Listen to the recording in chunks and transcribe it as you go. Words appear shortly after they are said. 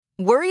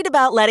Worried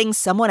about letting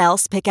someone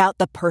else pick out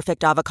the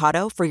perfect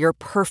avocado for your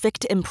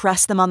perfect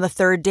impress them on the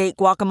third date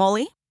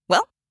guacamole?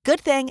 Well, good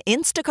thing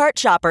Instacart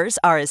shoppers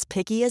are as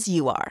picky as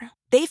you are.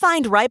 They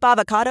find ripe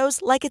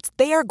avocados like it's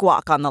their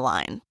guac on the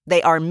line.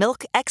 They are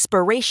milk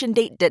expiration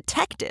date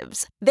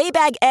detectives. They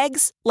bag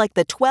eggs like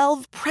the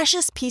 12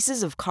 precious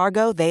pieces of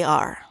cargo they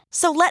are.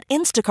 So let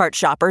Instacart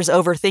shoppers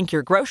overthink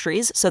your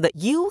groceries so that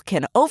you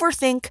can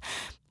overthink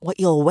what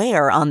you'll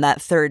wear on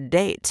that third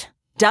date.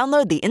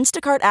 Download the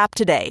Instacart app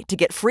today to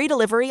get free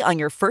delivery on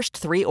your first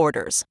 3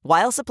 orders,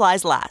 while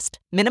supplies last.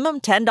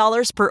 Minimum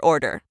 $10 per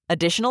order.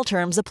 Additional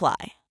terms apply.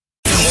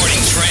 The Morning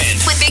Trend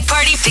With Big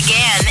Party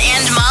began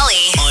and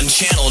Molly. on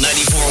Channel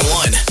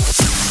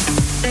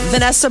 94.1.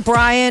 Vanessa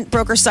Bryant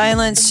broke her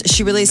silence.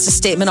 She released a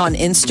statement on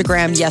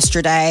Instagram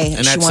yesterday.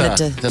 And she wanted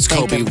to that's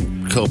thank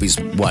him. Kobe's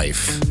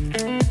wife.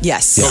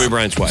 Yes. Kobe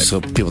Bryant's wife.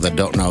 So people that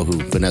don't know who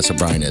Vanessa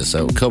Bryant is.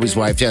 So Kobe's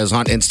wife, is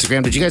on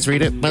Instagram. Did you guys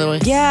read it, by the way?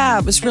 Yeah,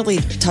 it was really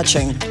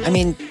touching. I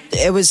mean,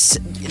 it was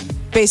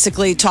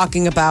basically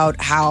talking about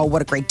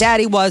what a great dad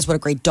he was, what a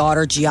great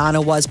daughter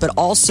Gianna was, but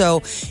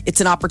also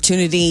it's an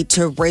opportunity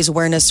to raise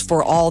awareness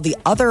for all the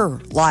other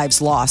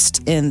lives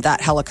lost in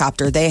that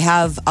helicopter. They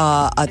have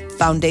a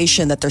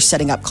foundation that they're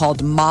setting up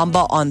called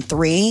Mamba on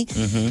 3,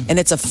 and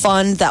it's a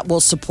fund that will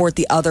support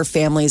the other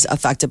families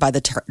affected by the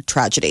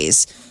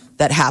tragedies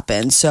that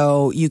happened.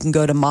 So you can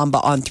go to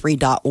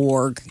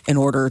mambaon3.org in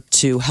order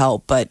to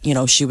help. But,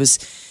 she was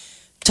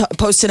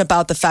posting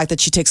about the fact that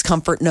she takes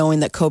comfort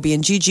knowing that Kobe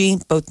and Gigi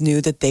both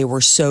knew that they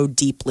were so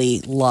deeply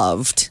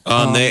loved.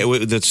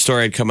 The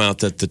story had come out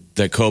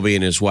that Kobe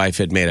and his wife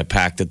had made a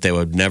pact that they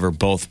would never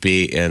both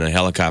be in a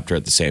helicopter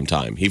at the same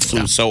time. He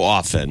flew so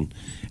often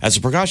as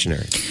a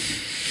precautionary.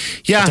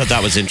 Yeah. I thought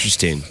that was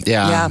interesting.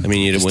 Yeah. I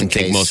mean, you Just wouldn't in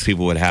think case. most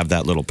people would have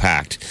that little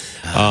pact.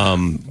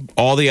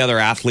 All the other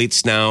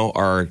athletes now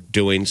are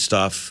doing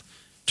stuff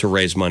to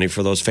raise money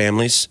for those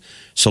families.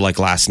 So like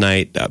last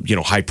night,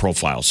 high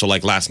profile. So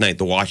like last night,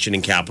 the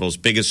Washington Capitals'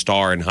 biggest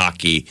star in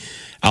hockey,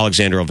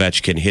 Alexander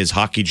Ovechkin, his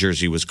hockey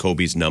jersey was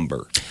Kobe's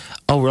number.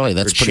 Oh, really?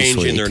 That's They're pretty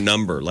changing sweet. their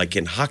number, like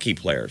in hockey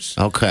players.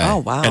 Okay. Oh,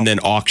 wow. And then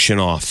auction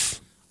off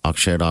I'll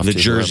share it off the to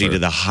jersey whoever. to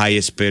the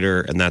highest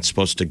bidder, and that's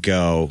supposed to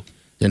go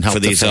And help for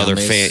the these other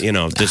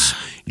families. this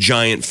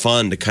giant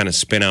fund to kind of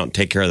spin out and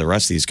take care of the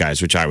rest of these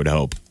guys, which I would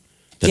hope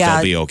that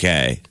they'll be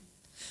okay.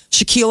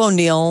 Shaquille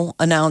O'Neal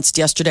announced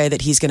yesterday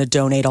that he's going to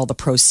donate all the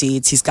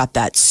proceeds. He's got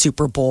that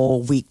Super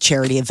Bowl week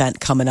charity event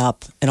coming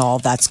up, and all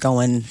of that's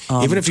going.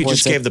 Even if he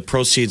just gave the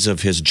proceeds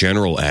of his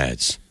general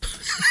ads.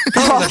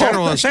 The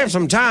general, save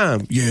some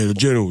time. Yeah, the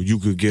general, you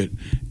could get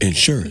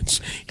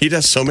insurance. He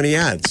does so many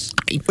ads.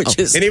 which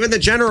is And even the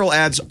general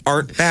ads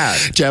aren't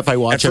bad. Jeff, I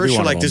watch At every first, you're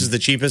one like, of this them. is the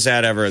cheapest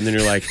ad ever. And then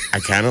you're like, I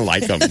kind of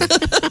like him.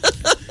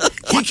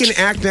 He can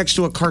act next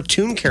to a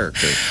cartoon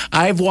character.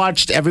 I've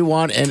watched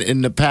everyone, and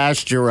in the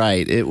past, you're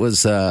right. It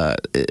was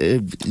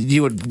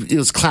it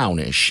was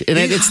clownish, and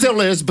it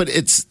still is, but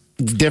it's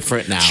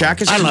different now.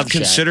 Shaq is I love Shaq.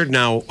 considered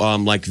now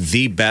like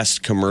the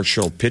best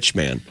commercial pitch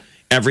man.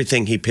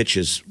 Everything he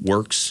pitches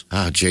works.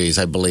 Oh, geez,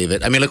 I believe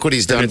it. I mean, look what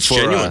he's done And it's for.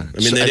 genuine.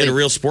 They did a think-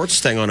 real sports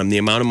thing on him. The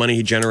amount of money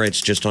he generates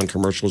just on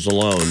commercials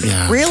alone.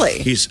 Yeah. really.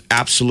 He's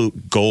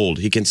absolute gold.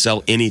 He can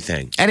sell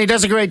anything. and he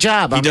does a great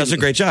job. He does a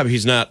great job.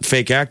 He's not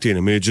fake acting. I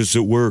mean, it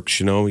works.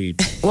 He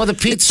Well, the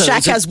pizza. Shaq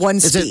is it- has one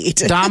is it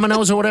speed.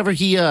 Domino's or whatever.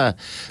 He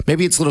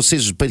maybe it's Little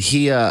Caesars, but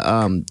he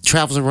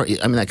travels around.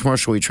 I mean, that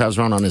commercial where he travels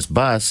around on his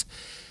bus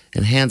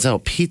and hands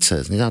out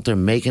pizzas. And he's out there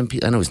making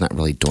pizza. I know he's not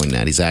really doing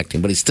that. He's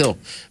acting, but he's still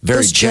very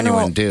Those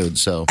general genuine dude.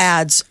 So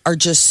ads are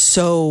just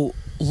so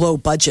low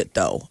budget,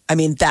 though. I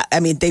mean,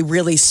 they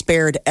really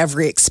spared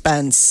every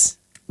expense.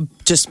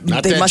 Just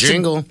not they that must have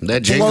jingle.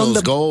 That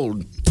jingle's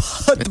gold.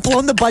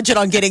 blown the budget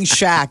on getting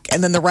Shaq,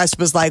 and then the rest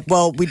was like,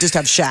 well, we just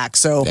have Shaq,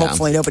 so Yeah.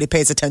 hopefully nobody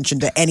pays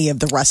attention to any of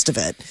the rest of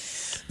it.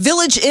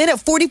 Village Inn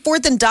at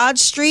 44th and Dodge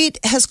Street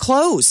has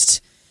closed.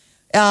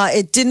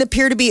 It didn't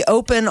appear to be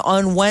open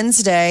on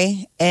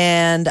Wednesday,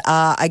 and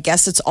I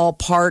guess it's all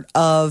part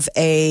of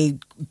a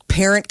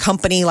parent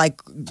company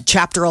like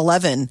Chapter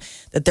 11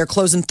 that they're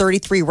closing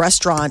 33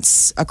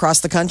 restaurants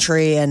across the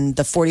country, and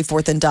the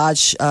 44th and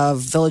Dodge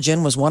Village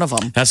Inn was one of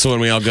them. That's the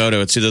one we all go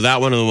to. It's either that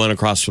one or the one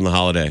across from the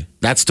Holiday.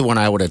 That's the one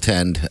I would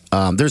attend.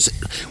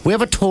 We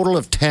have a total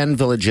of 10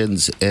 Village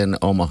Inns in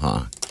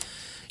Omaha.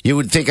 You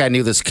would think I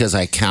knew this because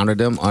I counted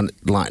them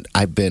online.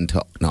 I've been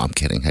to. No, I'm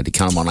kidding. I had to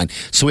count them online.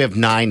 So we have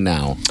 9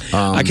 now.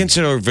 I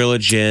consider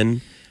Village Inn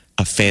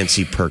a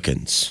fancy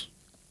Perkins.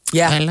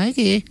 Yeah. I like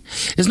it.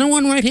 There's no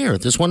one right here.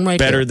 There's one right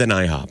Better there. than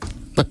IHOP.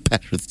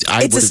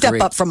 It's a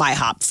step up from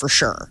IHOP for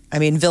sure. I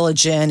mean,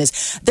 Village Inn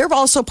they're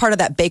also part of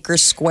that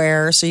Baker's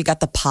Square, so you got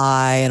the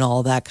pie and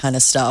all that kind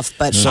of stuff.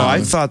 But So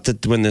I thought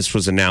that when this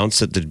was announced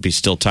that there'd be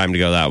still time to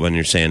go that when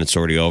you're saying it's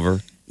already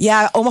over.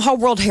 yeah, Omaha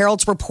World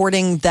Herald's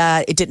reporting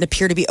that it didn't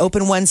appear to be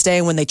open Wednesday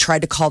when they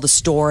tried to call the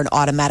store. An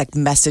automatic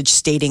message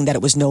stating that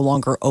it was no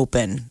longer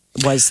open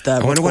was the I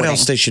wonder what reporting.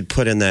 else they should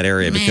put in that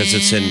area because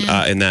it's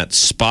in that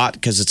spot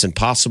because it's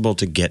impossible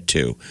to get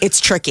to. It's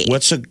tricky.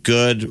 What's a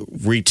good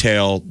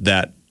retail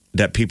that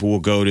people will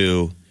go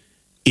to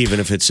even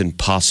if it's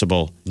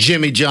impossible.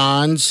 Jimmy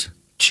John's.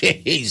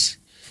 Jeez.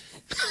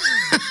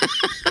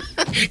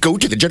 Go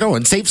to the general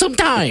and save some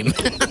time.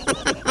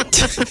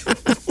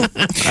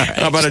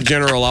 How about a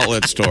general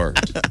outlet store?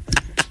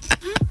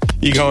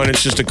 You go in,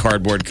 it's just a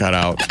cardboard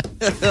cutout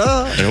and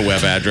a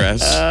web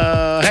address.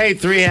 Hey,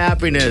 3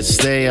 Happiness.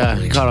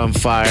 They caught on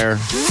fire.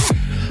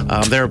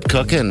 They're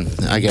cooking,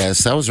 I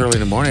guess. That was early in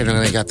the morning, and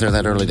they got there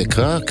that early to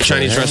cook.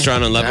 Chinese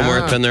restaurant in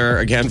Leavenworth, Yeah. been there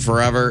again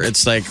forever.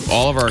 It's like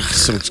all of our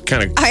some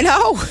kind of I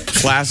know.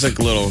 classic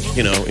little,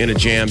 in a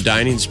jam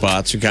dining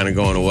spots are kind of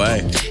going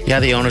away.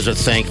 Yeah, the owners are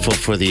thankful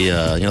for the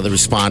the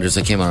responders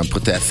that came out and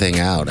put that thing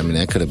out. I mean,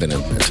 that could have been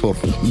a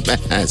total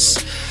mess.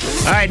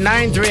 All right,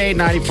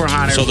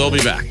 938-9400. So they'll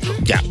be back.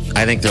 Yeah,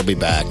 I think they'll be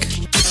back.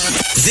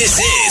 This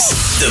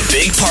is the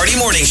Big Party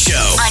Morning Show.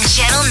 On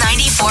Channel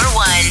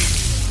 94.1.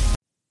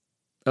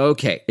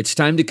 Okay, it's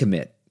time to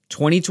commit.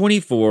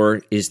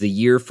 2024 is the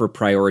year for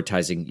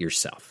prioritizing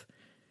yourself.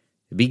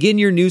 Begin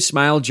your new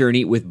smile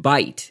journey with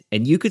Byte,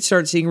 and you could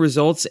start seeing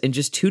results in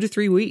just 2 to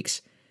 3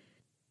 weeks.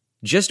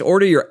 Just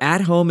order your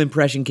at-home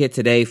impression kit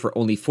today for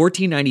only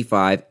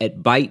 $14.95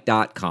 at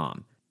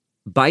Byte.com.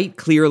 Byte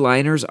clear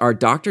liners are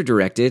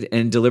doctor-directed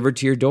and delivered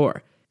to your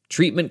door.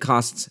 Treatment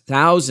costs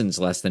thousands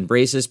less than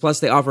braces, plus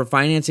they offer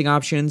financing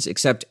options,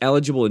 accept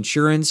eligible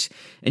insurance,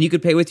 and you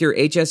could pay with your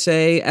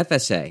HSA,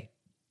 FSA.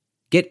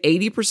 Get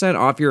 80%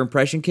 off your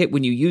impression kit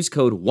when you use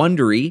code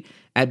WONDERY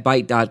at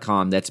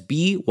Byte.com. That's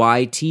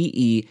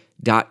BYTE.com.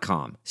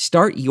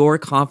 Start your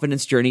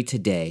confidence journey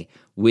today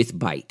with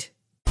Byte.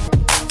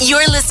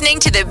 You're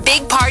listening to the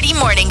Big Party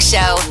Morning Show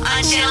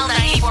on Channel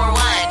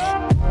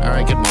 94.1. All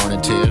right, good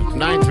morning to you.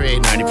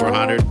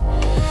 938-9400.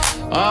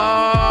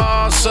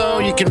 So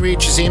you can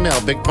reach us email,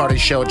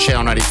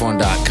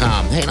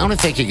 bigpartyshow@channel94.com. Hey, I want to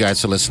thank you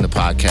guys for listening to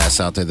podcasts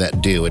out there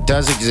that do. It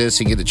does exist.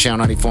 You can get it at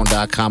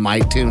channel94.com,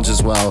 iTunes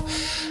as well.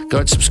 Go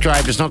and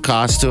subscribe. There's no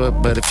cost to it,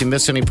 but if you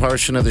miss any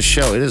portion of the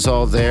show, it is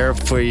all there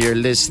for your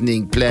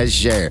listening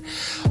pleasure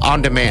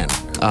on demand.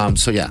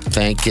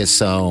 Thank you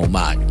so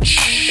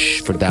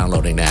much for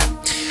downloading that.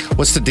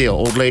 What's the deal?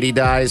 Old lady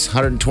dies,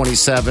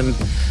 127.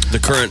 The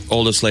current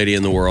oldest lady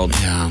in the world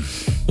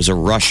was a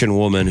Russian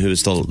woman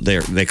who's still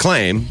there. They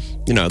claim,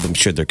 I'm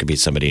sure there could be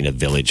somebody in a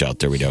village out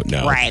there we don't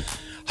know. Right.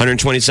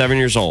 127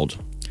 years old.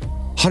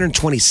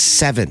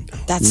 127.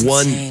 That's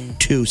insane.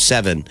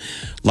 127.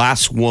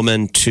 Last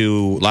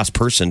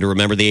person to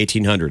remember the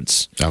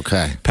 1800s.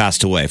 Okay.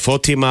 Passed away.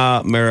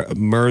 Fatima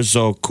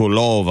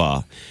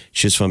Mirzokulova.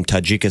 She's from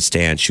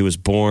Tajikistan. She was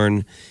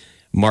born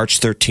March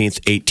 13th,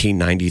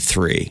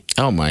 1893.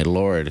 Oh, my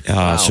Lord.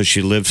 Wow. So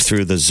she lived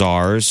through the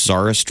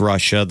Tsarist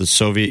Russia, the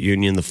Soviet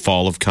Union, the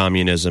fall of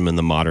communism, and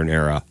the modern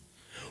era.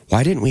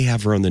 Why didn't we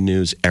have her on the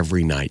news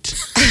every night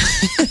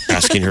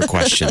asking her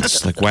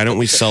questions? Like, why don't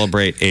we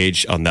celebrate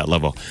age on that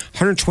level?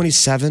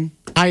 127?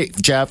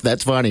 Jeff,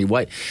 that's funny.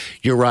 What?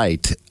 You're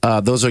right.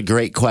 Those are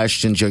great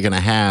questions you're going to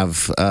have,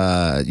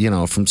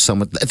 from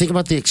someone. Think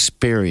about the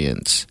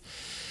experience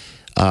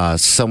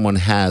someone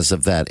has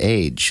of that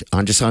age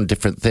on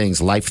different things,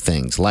 life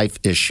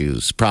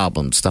issues,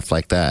 problems, stuff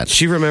like that.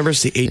 She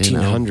remembers the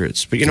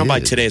 1800s. But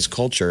by today's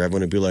culture, everyone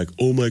would be like,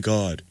 oh my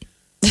God.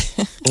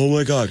 Oh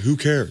my God, who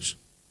cares?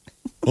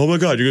 Oh my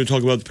God, you're going to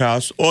talk about the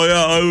past? Oh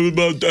yeah, I was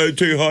about the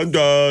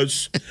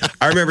 1800s.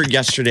 I remember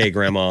yesterday,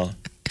 Grandma.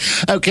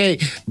 Okay.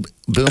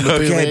 Boomer.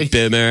 Okay,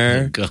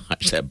 Boomer.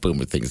 Gosh, that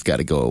boomer thing's got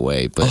to go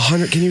away. But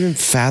 100, can you even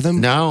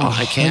fathom? No,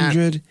 I can't.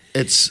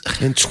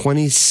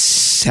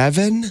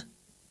 127?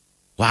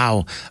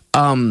 Wow.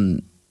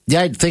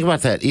 Yeah, think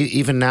about that.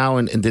 Even now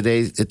in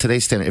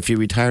today's standard, if you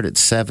retired at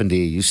 70,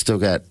 you still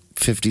got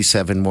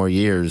 57 more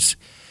years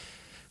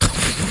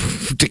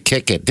to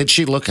kick it. How'd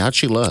she look? I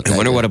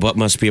wonder what it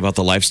must be about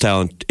the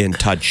lifestyle in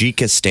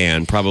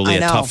Tajikistan. Probably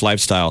a tough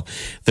lifestyle.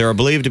 There are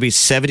believed to be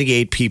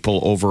 78 people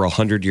over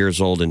 100 years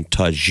old in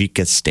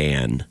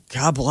Tajikistan.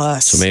 God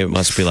bless. So maybe it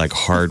must be like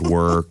hard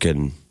work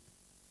and...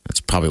 That's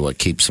probably what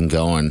keeps them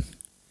going.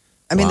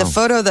 I mean, Wow. the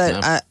photo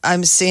that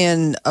I'm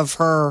seeing of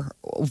her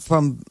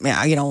from,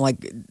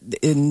 like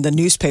in the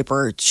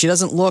newspaper, she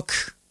doesn't look.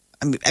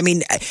 I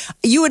mean,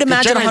 you would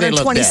imagine generally they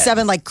look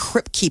 127 like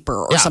Crypt Keeper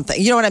or Yeah.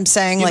 something. You know what I'm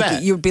saying? You like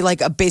bet. you would be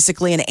like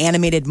basically an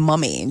animated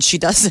mummy, and she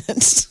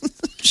doesn't.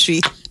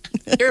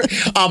 You're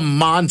a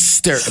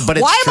monster, but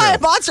it's Why true. am I a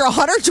monster?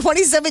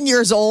 127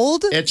 years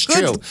old? It's Good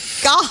true.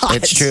 God,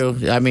 It's true.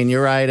 I mean,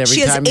 you're right. Every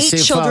She has time you 8 see a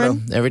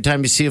children. photo, every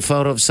time you see a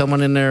photo of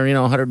someone in there,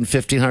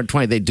 115,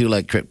 120, they do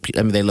like. I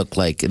mean, they look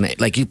like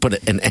you put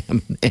it in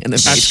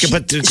animation.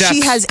 But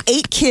She has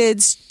 8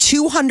 kids,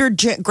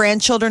 200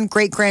 grandchildren,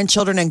 great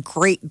grandchildren, and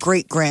great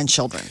great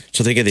grandchildren.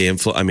 So think of the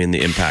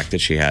the impact that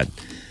she had.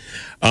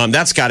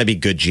 That's got to be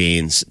good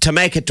genes. To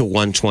make it to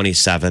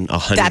 127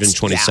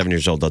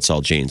 years old, that's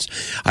all genes.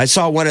 I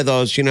saw one of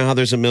those, how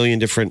there's a million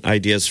different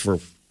ideas for,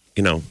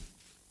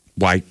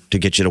 why to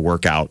get you to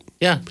work out.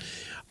 Yeah.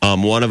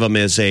 One of them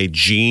is a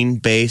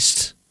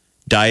gene-based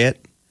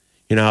diet.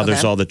 You know how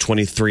there's all the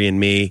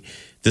 23andMe.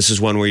 This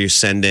is one where you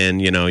send in,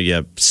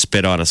 you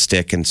spit on a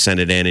stick and send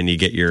it in and you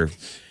get your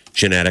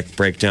genetic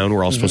breakdown.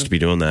 We're all supposed to be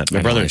doing that.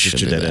 My brother and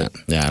sister did it.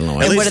 Yeah, I don't know.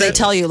 And what do they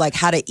tell you? Like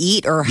how to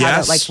eat or how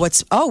Yes. to, like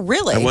what's, oh,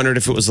 really? I wondered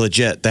if it was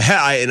legit.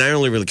 And I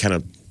only really kind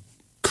of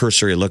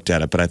cursory looked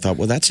at it, but I thought,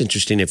 well, that's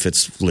interesting if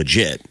it's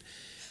legit.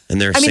 And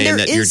they're saying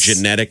that your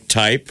genetic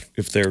type,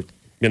 if they're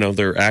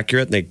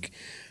accurate, they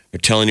are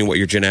telling you what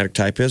your genetic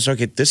type is.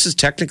 Okay, this is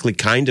technically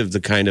kind of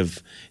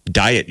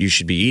diet you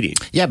should be eating.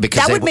 Yeah,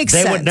 because that would make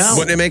sense. They would know.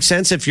 Wouldn't it make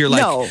sense if you're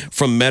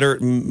from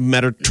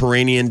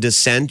Mediterranean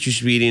descent, you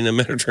should be eating a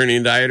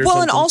Mediterranean diet or something?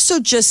 Well, and also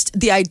just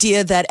the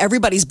idea that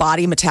everybody's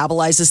body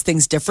metabolizes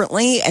things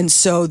differently. And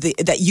so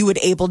that you would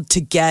able to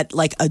get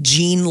like a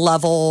gene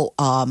level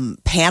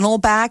panel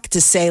back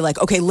to say like,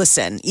 okay,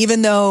 listen,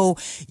 even though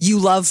you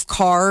love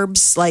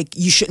carbs, like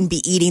you shouldn't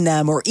be eating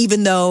them. Or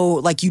even though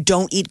like you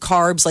don't eat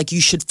carbs, like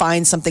you should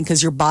find something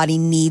because your body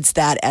needs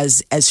that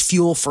as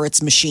fuel for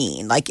its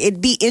machine. Like it'd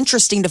be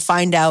interesting to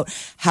find out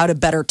how to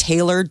better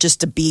tailor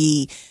just to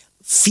be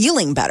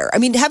feeling better. I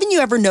mean, haven't you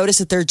ever noticed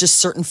that there are just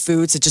certain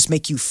foods that just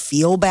make you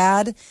feel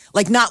bad?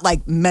 Like not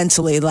like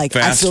mentally, like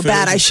fast I feel food?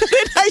 bad. I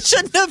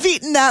shouldn't have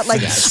eaten that.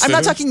 Like I'm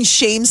not talking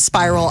shame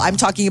spiral. I'm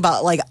talking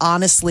about like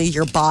honestly,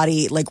 your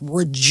body like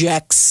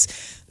rejects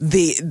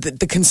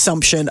the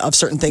consumption of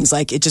certain things.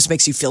 Like it just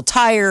makes you feel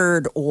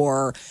tired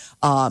or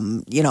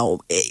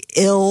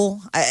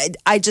ill.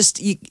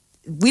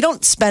 We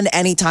don't spend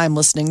any time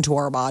listening to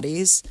our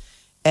bodies.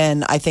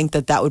 And I think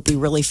that would be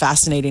really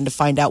fascinating to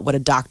find out what a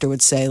doctor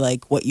would say,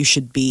 like what you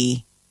should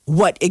be,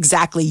 what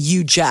exactly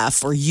you,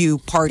 Jeff, or you,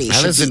 Party, should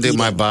I listen be to eating.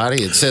 my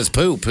body. It says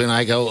poop, and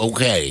I go,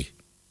 okay.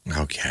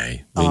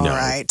 Okay. All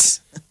right.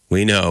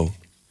 We know.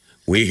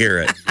 We hear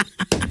it.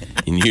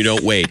 And you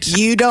don't wait.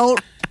 You don't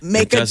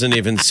make it doesn't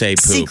even say poop.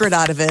 Secret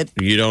out of it.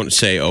 You don't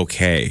say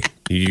okay.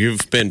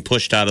 You've been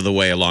pushed out of the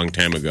way a long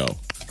time ago.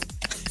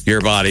 Your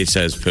body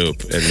says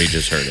poop, and we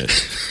just heard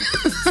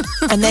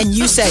it. And then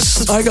you say,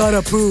 I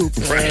gotta poop.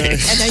 Right.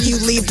 And then you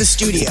leave the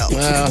studio.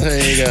 Well,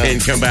 there you go. And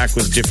come back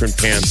with different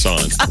pants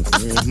on.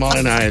 Molly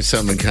and I have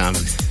something in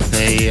common.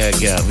 There you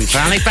go. We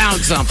finally found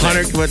something.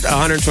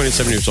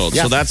 127 years old.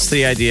 Yeah. So that's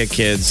the idea,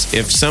 kids.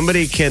 If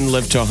somebody can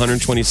live to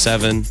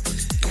 127,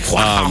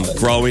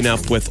 growing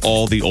up with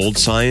all the old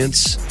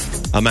science,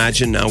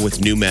 imagine now with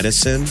new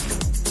medicine.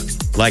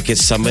 Like,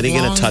 is somebody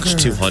going to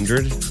touch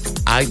 200?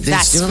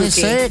 That's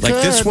spooky.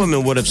 Like, this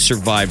woman would have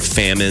survived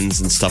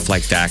famines and stuff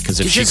like that. Because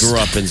if she grew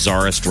up in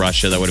Tsarist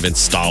Russia, that would have been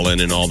Stalin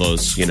and all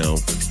those, No,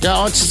 it's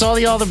just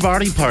all the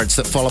body parts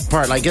that fall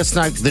apart. I guess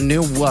now the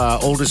new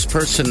oldest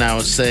person now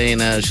is saying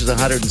she's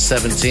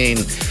 117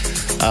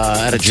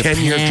 at a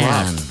 10-year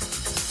drop.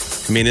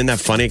 I mean, isn't that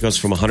funny? It goes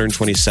from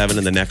 127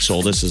 and the next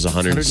oldest is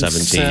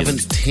 117.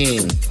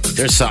 117.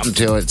 There's something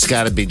to it. It's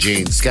got to be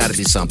genes. It's got to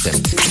be something.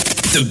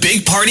 The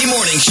Big Party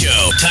Morning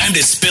Show. Time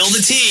to spill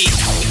the tea.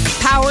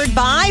 Powered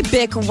by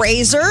Bic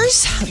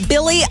Razors.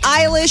 Billie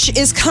Eilish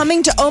is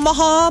coming to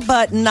Omaha,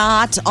 but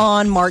not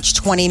on March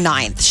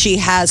 29th. She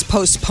has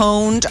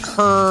postponed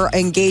her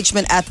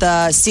engagement at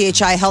the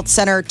CHI Health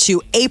Center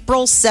to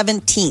April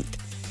 17th.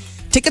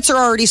 Tickets are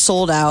already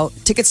sold out.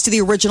 Tickets to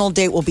the original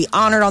date will be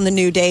honored on the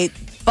new date.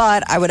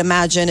 But I would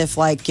imagine if,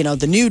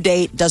 the new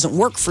date doesn't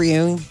work for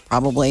you,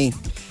 probably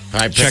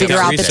figure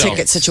out the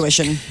ticket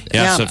situation.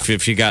 Yeah, so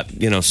if you got,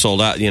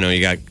 sold out,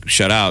 you got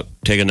shut out,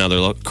 take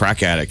another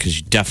crack at it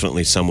because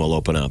definitely some will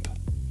open up.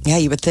 Yeah,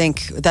 you would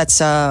think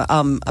that's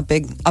a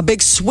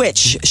big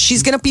switch.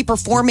 She's going to be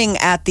performing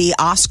at the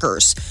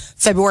Oscars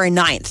February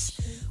 9th.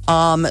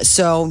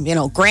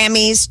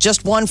 Grammys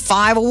just won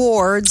 5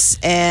 awards,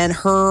 and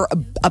her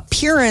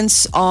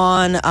appearance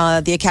on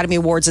the Academy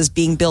Awards is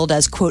being billed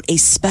as, quote, a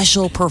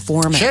special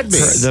performance. Should be.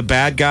 The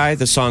Bad Guy,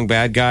 the song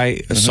Bad Guy,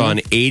 saw an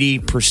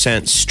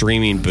 80%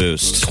 streaming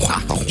boost.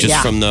 Wow.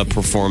 Just from the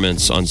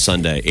performance on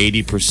Sunday.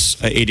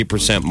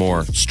 80%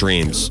 more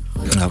streams.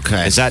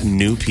 Okay. Is that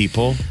new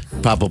people?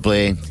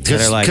 Probably.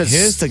 They're like,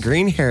 here's the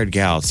green-haired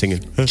gal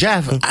singing.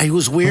 Jeff, I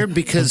was weird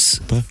because,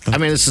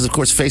 this is, of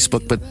course,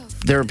 Facebook, but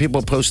there are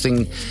people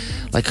posting,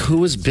 like,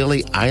 who is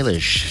Billie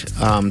Eilish?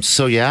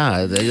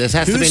 This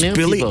has to be new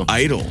Billy people.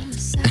 Idol?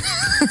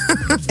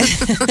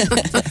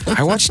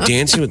 I watched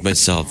Dancing with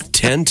Myself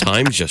 10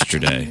 times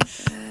yesterday.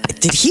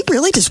 Did he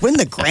really just win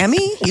the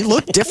Grammy? He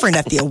looked different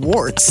at the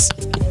awards.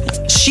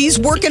 She's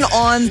working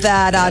on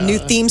that new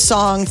theme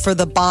song for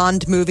the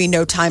Bond movie,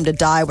 No Time to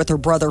Die, with her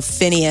brother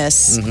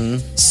Phineas.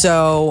 Mm-hmm.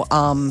 So,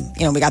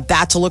 we got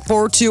that to look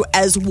forward to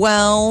as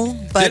well.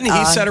 But didn't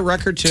he set a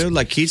record too?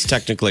 Like he's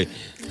technically,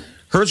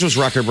 hers was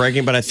record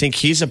breaking, but I think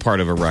he's a part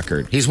of a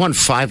record. He's won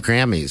 5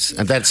 Grammys,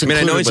 and that's.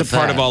 I know he's a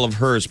part of all of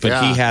hers, but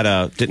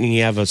didn't he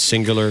have a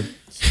singular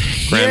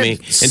Grammy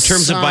in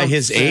terms of by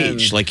his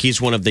age? Like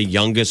he's one of the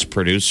youngest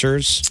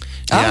producers.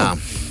 Yeah.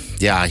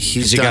 Yeah,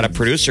 He got a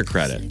producer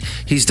credit.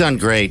 He's done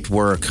great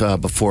work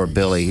before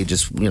Billy. He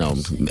just,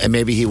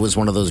 maybe he was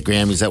one of those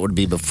Grammys that would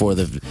be before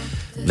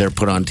they're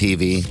put on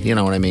TV. You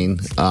know what I mean?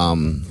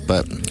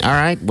 But all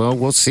right, well,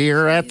 we'll see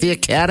her at the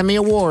Academy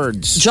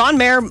Awards. John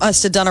Mayer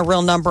must have done a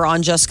real number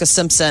on Jessica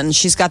Simpson.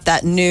 She's got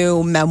that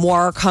new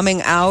memoir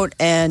coming out,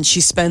 and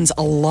she spends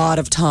a lot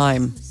of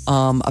time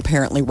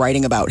apparently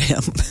writing about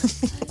him.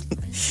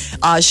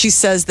 She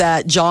says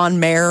that John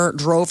Mayer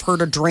drove her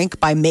to drink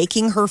by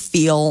making her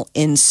feel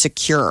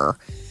insecure.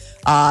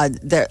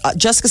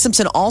 Jessica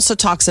Simpson also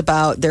talks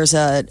about there's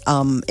a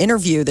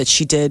interview that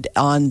she did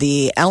on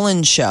the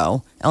Ellen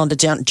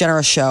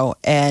DeGeneres show,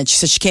 and she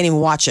said she can't even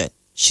watch it.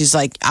 She's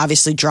like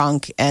obviously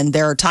drunk, and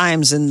there are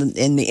times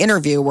in the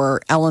interview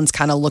where Ellen's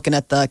kind of looking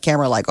at the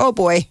camera like, "Oh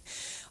boy,"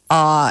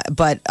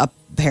 but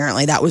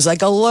apparently that was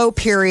like a low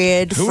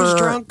period. Who was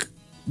drunk?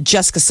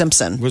 Jessica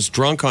Simpson Was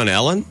drunk on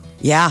Ellen?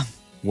 Yeah.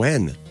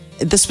 When?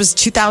 This was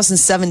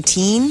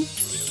 2017.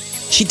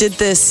 She did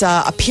this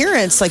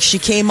appearance, like she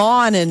came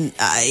on, and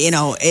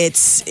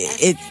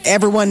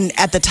everyone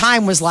at the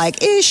time was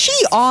like, "Is she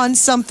on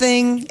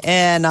something?"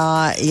 And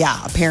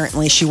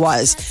apparently she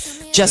was.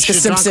 Jessica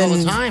She's Simpson, drunk all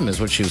the time, is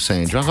what she was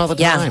saying. Drunk all the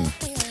time.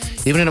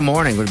 Even in the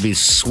morning, would be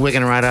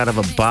swigging right out of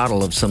a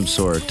bottle of some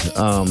sort.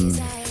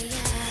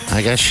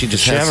 I guess she just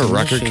Does she has have a some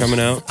record issues. coming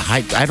out?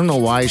 I don't know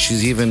why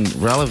she's even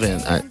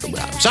relevant.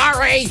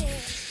 Sorry.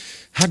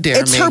 How dare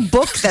it's me? her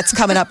book that's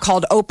coming up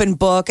called Open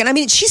Book. And I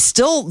mean, she's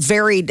still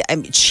varied. I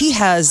mean, she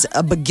has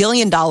a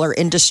 $1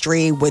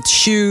 industry with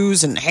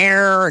shoes and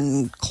hair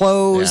and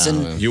clothes. Yeah.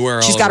 And You wear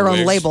all she's got her the own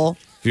wigs? label.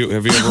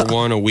 Have you ever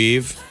worn a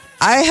weave?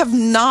 I have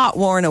not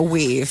worn a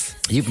weave.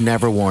 You've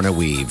never worn a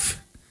weave.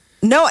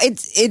 No,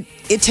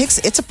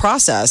 it's a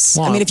process.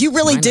 Well, I mean, if you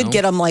really I did know.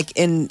 get them like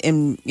in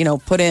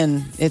put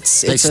in,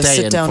 it's They a stay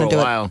sit in down for and a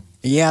do while. it.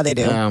 Yeah, they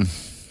do.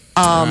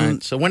 All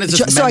right. So when is this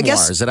so memoir? I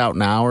guess- Is it out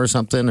now or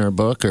something, or a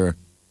book, or?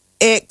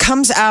 It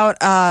comes out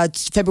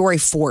February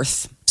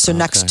 4th, so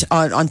next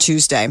on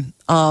Tuesday.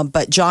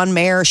 But John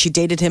Mayer, she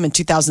dated him in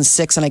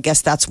 2006, and I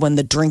guess that's when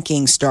the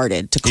drinking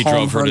started to He calm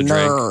drove her her to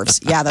drink. nerves.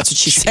 Yeah, that's what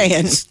she's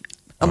saying.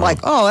 I'm like,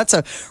 oh, that's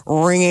a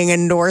ringing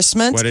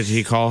endorsement. What did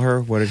he call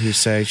her? What did he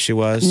say she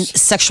was?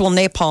 Sexual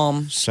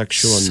napalm.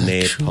 Sexual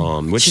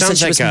napalm. Which She said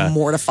sounds she like was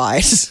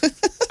mortified.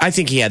 I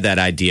think he had that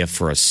idea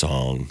for a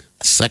song.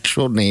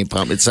 Sexual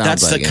napalm. It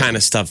sounds That's like the kind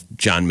of stuff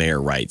John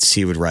Mayer writes.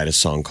 He would write a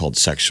song called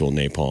Sexual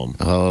Napalm.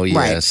 Oh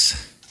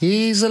yes,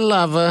 he's a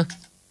lover.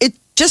 It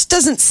just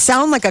doesn't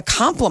sound like a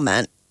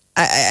compliment.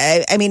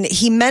 I mean,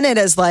 he meant it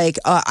as like,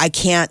 I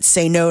can't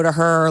say no to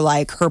her.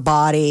 Like her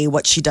body,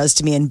 what she does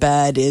to me in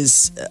bed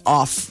is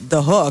off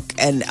the hook.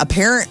 And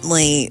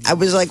apparently, I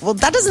was like, well,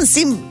 that doesn't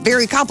seem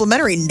very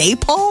complimentary.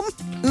 Napalm?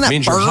 Doesn't that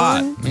Means burn? you're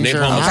hot. Means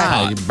you're Napalm is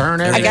hot. hot. You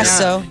burn everything. I guess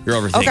so. You're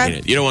overthinking Okay.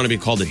 it. You don't want to be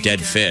called a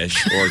dead fish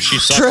or she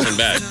sucks True. in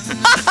bed.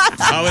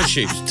 How is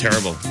she? She's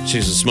terrible.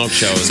 She's a smoke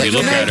show. And you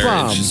look at her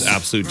and she's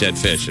absolute dead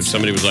fish. If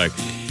somebody was like,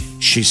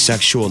 she's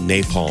sexual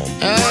napalm. You'd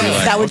be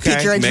like, That would pique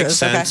okay, your makes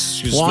interest. Okay. sense.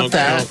 She's a Want smoke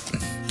that? show.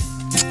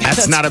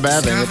 That's not a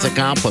bad thing. It's a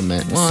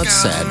compliment. Well, it's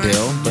a sad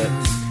deal, but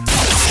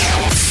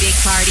Big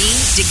Party,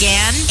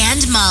 DeGan, and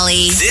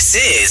Molly This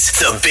is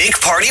the Big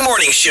Party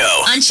Morning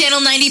Show. on Channel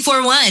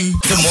 94.1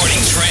 The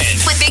morning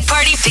trend with Big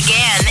Party,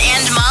 DeGan,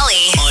 and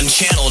Molly. on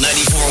Channel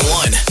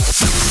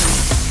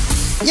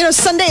 94.1. You know,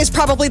 Sunday is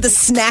probably the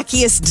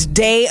snackiest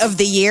day of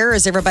the year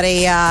as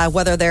everybody,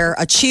 whether they're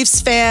a Chiefs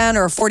fan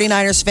or a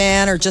 49ers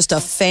fan or just a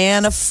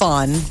fan of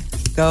fun,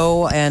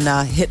 go and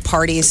hit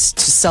parties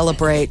to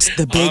celebrate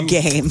the big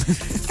game.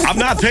 I'm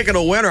not picking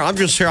a winner. I'm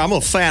just here. I'm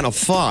a fan of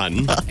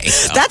fun.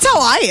 That's how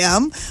I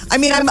am. I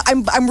mean,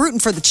 I'm rooting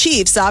for the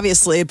Chiefs,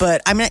 obviously,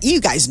 but I'm not.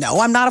 You guys know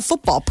I'm not a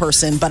football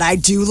person, but I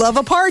do love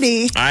a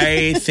party.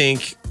 I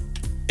think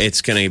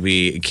it's going to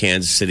be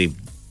Kansas City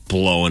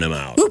blowing them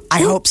out.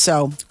 I hope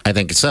so. I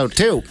think so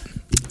too.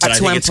 But That's I who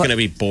think I'm it's put- going to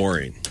be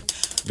boring.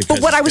 Because But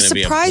what it's I was gonna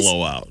be surprised- a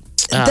blowout.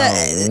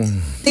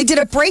 They did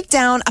a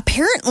breakdown.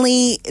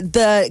 Apparently,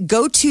 the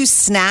go-to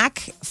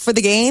snack for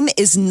the game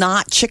is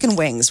not chicken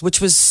wings, which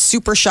was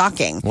super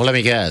shocking. Well, let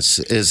me guess.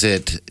 Is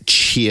it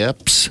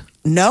chips?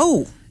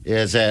 No,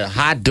 Is it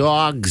hot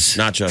dogs?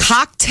 Nachos.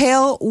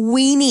 cocktail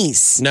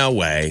weenies. No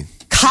way.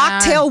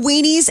 Cocktail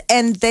weenies,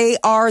 and they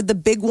are the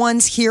big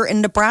ones here in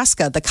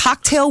Nebraska. The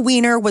cocktail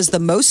wiener was the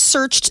most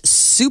searched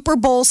Super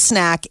Bowl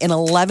snack in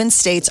 11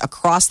 states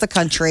across the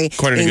country,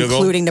 According to Google?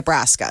 including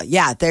Nebraska.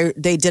 Yeah,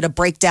 they did a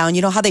breakdown.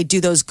 You know how they do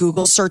those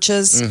Google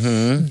searches?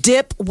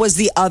 Dip was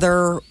the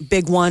other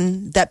big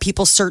one that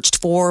people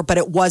searched for, but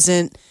it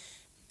wasn't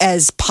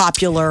as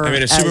popular. I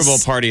mean, a Super as- Bowl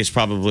party is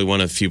probably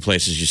one of the few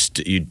places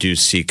you do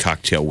see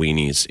cocktail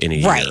weenies in a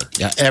year. Right.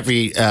 Yeah,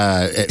 every in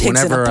a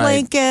whenever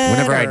blanket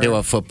I or- do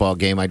a football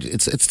game,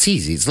 it's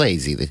easy, it's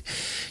lazy.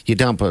 You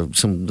dump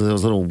some of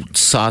those little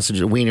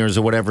sausage wieners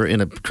or whatever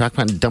in a crock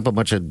pot and dump a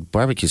bunch of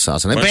barbecue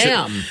sauce in it.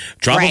 Bam!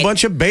 Drop Right. a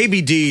bunch of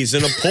baby D's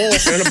in a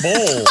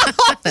bowl.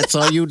 That's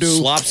all you do.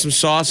 Slop some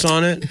sauce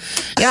on it.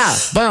 Yeah,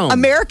 boom.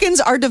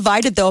 Americans are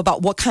divided, though,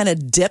 about what kind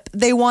of dip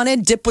they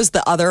wanted. Dip was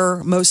the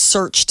other most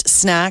searched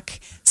snack.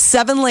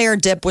 7-layer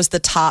dip was the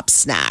top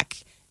snack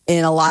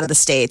in a lot of the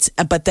states,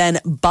 but then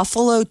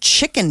buffalo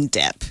chicken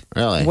dip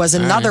was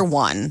another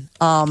one.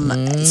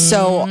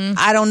 So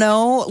I don't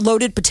know.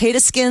 Loaded potato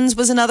skins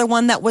was another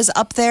one that was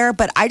up there,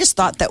 but I just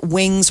thought that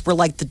wings were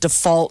like the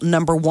default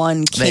number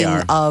one king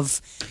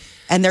of.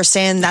 And they're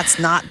saying that's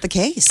not the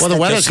case. Well, the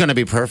weather's going to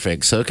be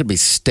perfect, so it could be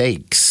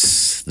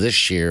steaks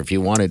this year if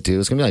you wanted to.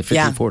 It's going to be like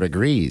 54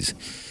 degrees.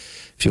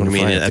 If you want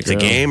to mean at the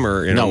game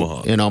or in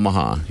Omaha? In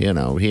Omaha,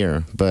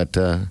 here. But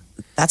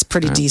that's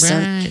pretty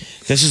decent. Right.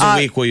 This is a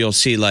week where you'll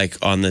see like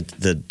on the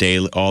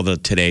daily, all the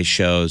Today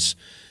shows.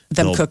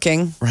 Them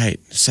cooking. Right.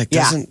 It's like,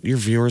 doesn't your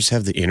viewers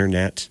have the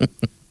internet?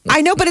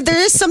 I know, but there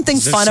is something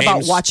fun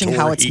about watching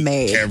how it's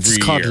made. It's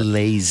called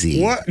lazy.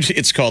 What?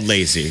 It's called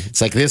lazy. It's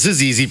like, this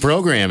is easy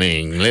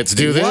programming. Let's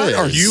do this. What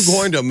are you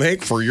going to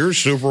make for your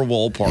Super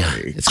Bowl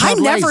party? I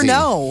never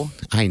know.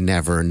 I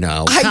never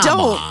know. I Come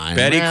don't. on,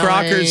 Betty really?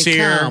 Crocker's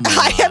here.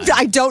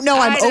 I don't know.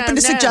 I'm open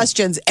to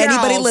suggestions.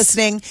 Anybody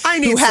listening I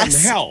need who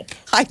has some help.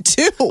 I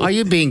do. Are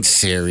you being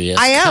serious?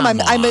 I am.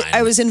 Come on.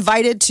 I was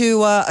invited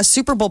to a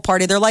Super Bowl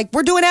party. They're like,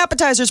 we're doing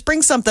appetizers.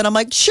 Bring something. I'm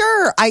like,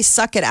 sure. I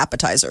suck at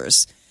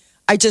appetizers.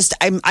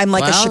 I'm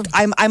like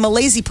I'm a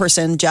lazy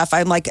person, Jeff.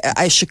 I'm like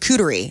a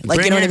charcuterie.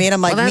 Like, you know what I mean? I'm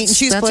like meat and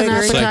cheese platter.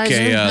 It's like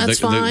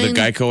the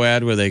Geico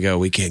ad where they go,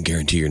 we can't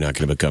guarantee you're not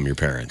going to become your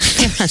parents.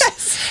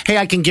 Hey,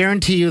 I can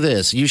guarantee you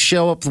this. You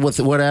show up with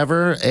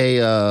whatever,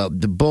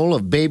 the bowl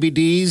of Baby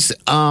D's,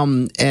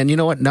 and you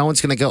know what? No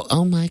one's going to go,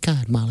 oh my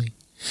God, Molly,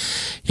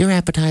 your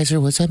appetizer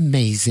was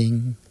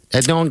amazing.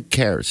 And no one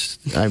cares.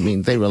 I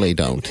mean, they really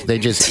don't. They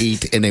just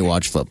eat and they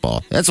watch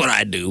football. That's what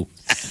I do.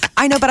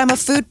 I know, but I'm a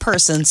food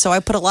person, so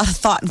I put a lot of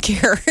thought and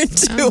care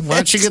into it. Why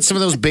don't you get some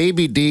of those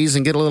Baby D's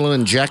and get a little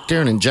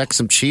injector and inject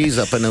some cheese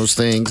up in those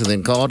things and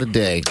then call it a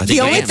day?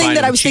 The only thing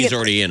that I was thinking,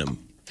 already in them.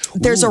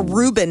 There's a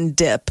Reuben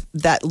dip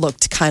that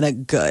looked kind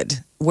of good,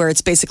 where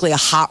it's basically a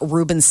hot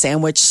Reuben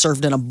sandwich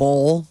served in a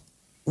bowl.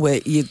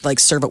 You'd like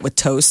serve it with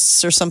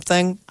toasts or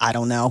something. I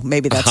don't know.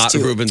 Maybe that's a hot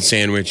Reuben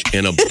sandwich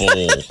in a bowl.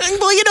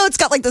 Well, it's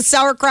got like the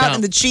sauerkraut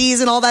and the cheese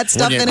and all that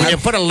stuff in it. When you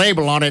put a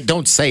label on it,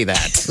 don't say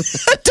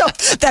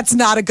that. That's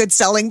not a good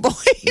selling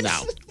point. No.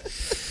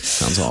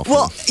 Sounds awful.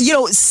 Well,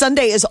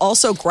 Sunday is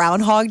also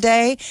Groundhog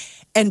Day,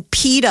 and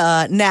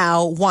PETA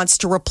now wants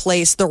to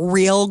replace the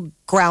real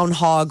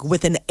groundhog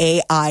with an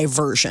AI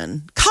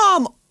version.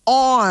 Come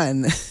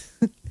on.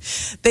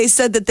 They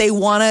said that they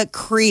want to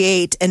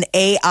create an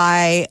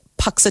AI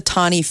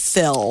Puxatani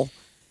Phil,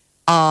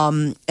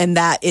 and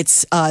that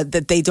it's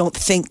that they don't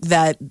think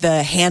that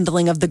the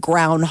handling of the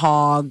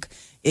groundhog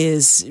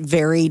is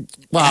very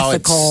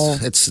ethical.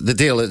 It's the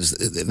deal is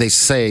they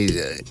say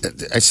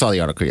I saw the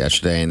article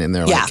yesterday and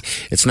they're like,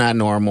 it's not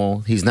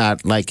normal. He's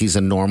not like he's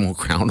a normal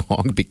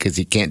groundhog because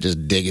he can't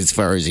just dig as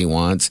far as he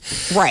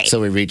wants. Right.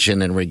 So we reach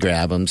in and we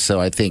grab him.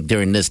 So I think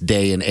during this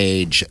day and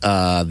age,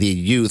 the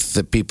youth,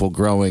 the people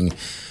growing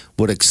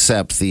would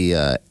accept the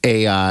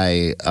AI.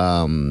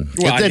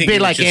 It'd be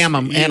like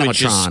animatron.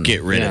 Just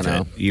get rid of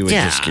it. You would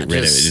just get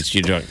rid of it.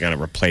 You don't got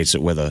to replace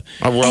it with a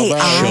robot.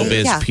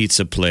 Showbiz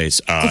pizza place.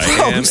 I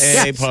am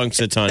a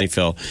Punxsutawney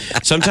Phil.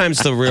 Sometimes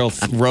the real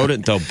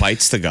rodent though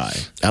bites the guy,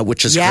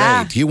 which is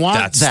great. You want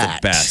that's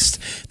that? The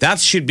best. That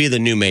should be the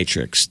new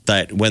Matrix.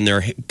 That when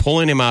they're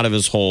pulling him out of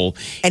his hole,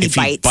 and if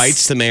he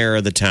bites the mayor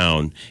of the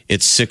town,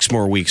 it's 6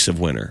 more weeks of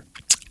winter.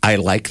 I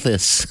like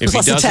this. If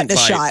plus he a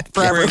tetanus shot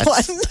for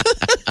everyone.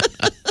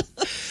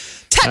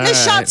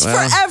 Tetanus shots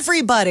for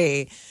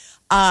everybody.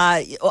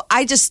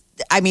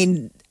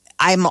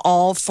 I'm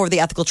all for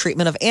the ethical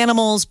treatment of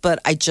animals, but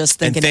I just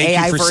think and an thank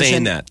AI you for version.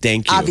 Saying that.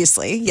 Thank you.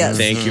 Obviously, yes.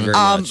 Thank you very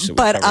much.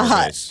 But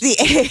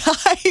the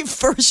AI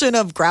version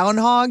of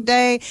Groundhog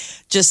Day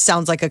just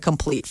sounds like a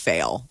complete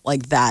fail.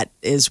 Like that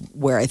is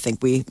where I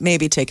think we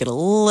maybe take it a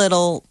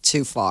little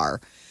too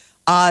far.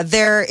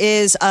 There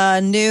is a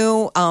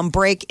new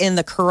break in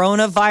the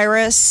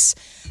coronavirus.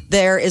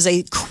 There is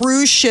a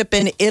cruise ship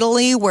in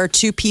Italy where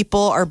 2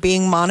 people are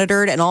being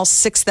monitored and all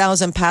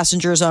 6,000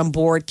 passengers on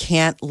board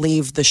can't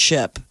leave the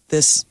ship.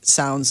 This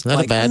sounds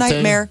like a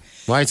nightmare.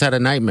 Thing? Why is that a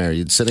nightmare?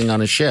 You're sitting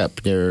on a ship.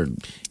 You're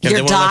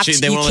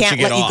docked. They won't let you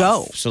get off.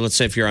 Go. So let's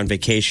say if you're on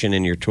vacation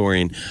and you're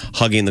touring,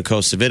 hugging the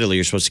coast of Italy,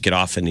 you're supposed to get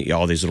off in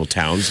all these little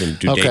towns and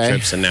do day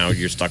trips, and now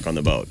you're stuck on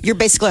the boat. You're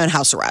basically on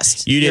house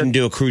arrest. You didn't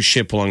do a cruise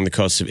ship along the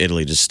coast of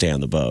Italy to stay on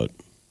the boat.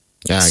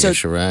 Yeah, I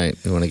guess you're right.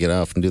 You want to get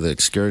off and do the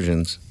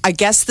excursions. I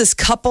guess this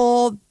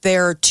couple,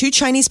 they're 2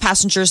 Chinese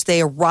passengers.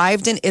 They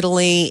arrived in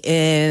Italy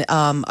in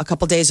a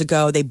couple days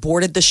ago. They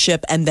boarded the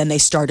ship and then they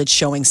started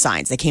showing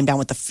signs. They came down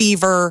with a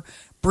fever,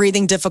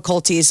 breathing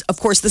difficulties. Of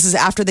course, this is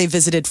after they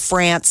visited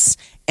France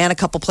and a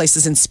couple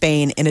places in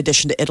Spain in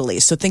addition to Italy.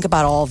 So think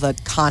about all the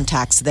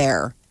contacts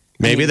there.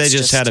 Maybe they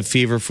just had a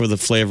fever for the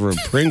flavor of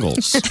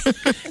Pringles.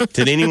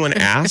 Did anyone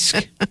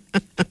ask?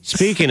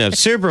 Speaking of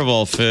Super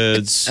Bowl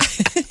foods,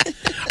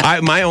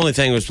 my only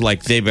thing was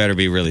like, they better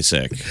be really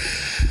sick.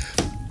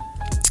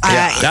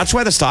 That's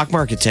why the stock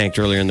market tanked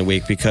earlier in the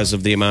week, because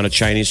of the amount of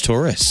Chinese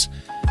tourists.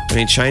 I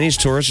mean, Chinese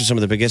tourists are some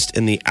of the biggest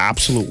in the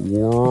absolute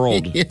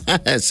world.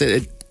 Yes,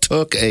 it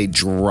took a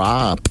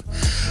drop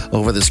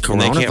over this And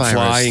coronavirus they can't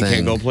fly thing. and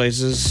can't go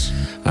places.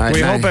 All right,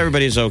 We now- hope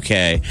everybody's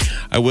okay.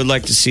 I would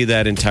like to see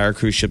that entire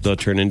cruise ship though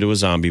turn into a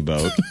zombie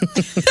boat.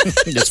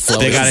 Just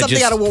float. They gotta Something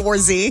just- out of World War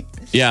Z.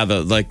 Yeah,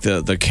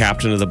 the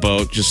captain of the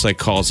boat just like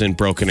calls in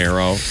Broken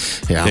Arrow.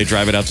 Yeah. They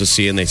drive it out to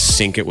sea and they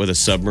sink it with a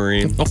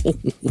submarine.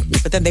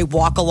 But then they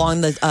walk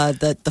along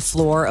the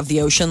floor of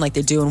the ocean like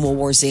they do in World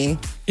War Z.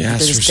 Yes,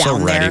 They're we're just so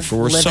down ready there for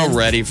we're so living.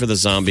 ready for the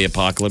zombie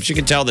apocalypse. You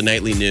can tell the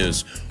nightly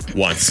news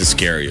wants to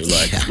scare you.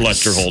 Like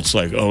Lester Holt's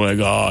like, oh my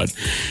God,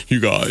 you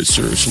guys,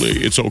 seriously,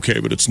 it's okay,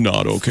 but it's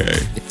not okay.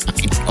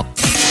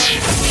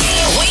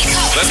 Wake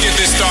up Let's get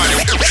this started.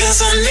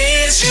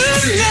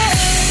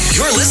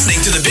 You're listening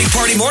to the Big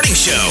Party Morning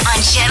Show.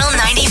 on Channel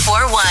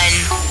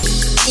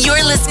 94.1.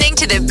 You're listening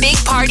to the Big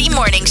Party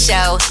Morning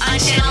Show on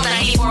Channel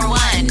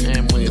 94.1.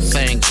 And we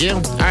thank you.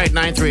 All right,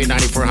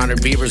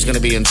 938-9400. Beaver's going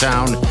to be in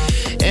town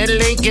in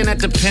Lincoln at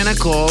the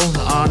Pinnacle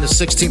on the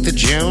 16th of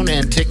June,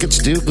 and tickets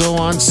do go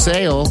on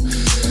sale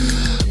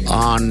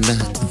on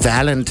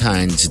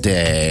Valentine's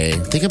Day.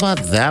 Think about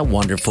that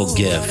wonderful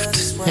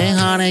gift. Hey,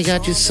 honey,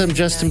 got you some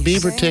Justin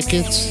Bieber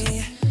tickets.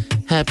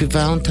 Happy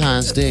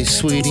Valentine's Day,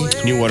 sweetie.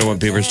 You wonder what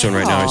Beaver's doing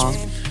right now?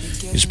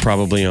 He's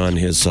probably on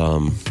his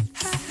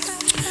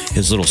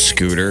little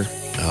scooter,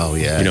 Oh,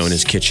 yeah. you know, in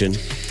his kitchen.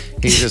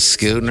 He's just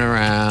scooting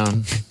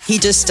around. He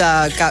just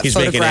got He's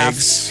making photographed.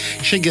 eggs,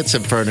 Should get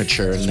some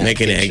furniture. In that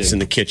making kitchen. eggs in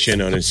the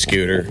kitchen on his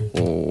scooter.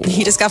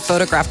 He just got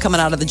photographed coming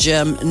out of the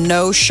gym,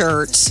 no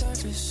shirt.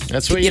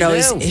 That's what you know,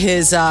 do.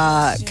 his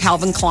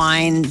Calvin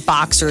Klein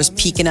boxers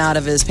peeking out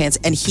of his pants,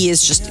 and he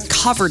is just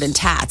covered in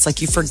tats. Like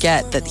you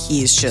forget that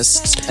he's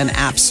just an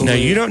absolute. Now,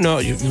 you don't know,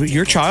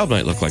 your child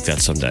might look like that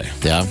someday.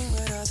 Yeah.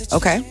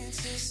 Okay.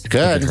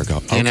 Good. Look at her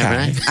go, You never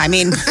okay. know. I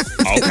mean,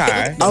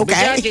 Okay.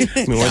 okay.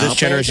 I mean, where this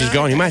generation's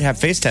going, he might have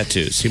face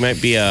tattoos. He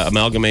might be an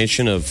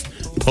amalgamation of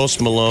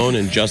Post Malone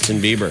and Justin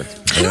Bieber.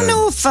 I don't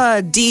know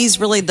if D's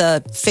really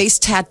the face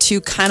tattoo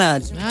kind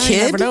of You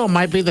kid. never know. It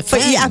might be the But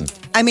thing. yeah,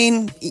 I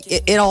mean,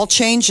 it all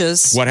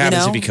changes. What happens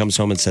you know? if he comes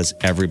home and says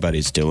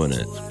everybody's doing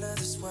it?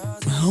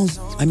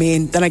 I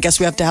mean, then I guess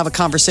we have to have a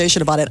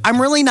conversation about it.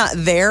 I'm really not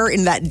there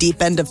in that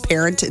deep end of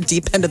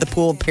the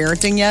pool of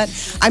parenting yet.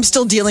 I'm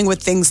still dealing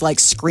with things like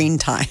screen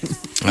time.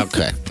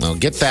 Okay. Well,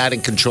 get that in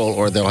control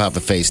or they'll have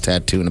a face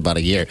tattoo in about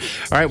a year.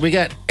 All right, we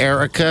got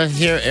Erica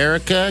here.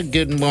 Erica,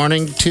 good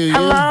morning to you.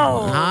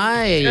 Hello.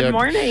 Hi. Good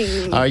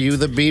morning. Are you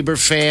the Bieber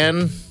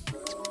fan?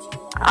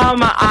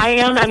 I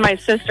am, and my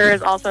sister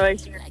is also a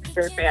huge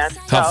Bieber fan, so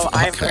Tough.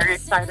 I'm Okay. very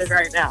excited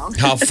right now.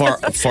 How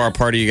far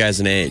apart are you guys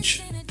in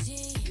age?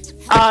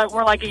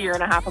 We're like a year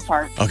and a half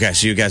apart. Okay,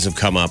 so you guys have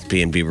come up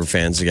being Bieber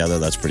fans together.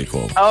 That's pretty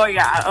cool. Oh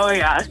yeah.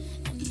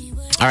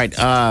 All right.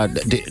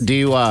 Do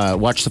you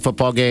watch the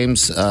football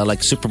games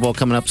like Super Bowl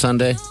coming up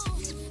Sunday?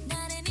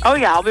 Oh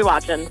yeah, I'll be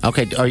watching.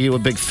 Okay. Are you a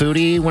big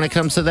foodie when it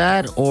comes to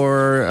that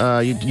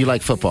or you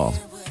like football?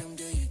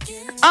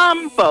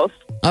 Both.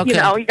 Okay. You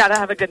know, you gotta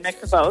have a good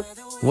mix of both.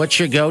 What's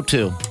your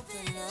go-to?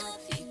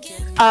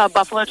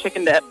 Buffalo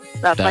chicken dip.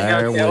 That's my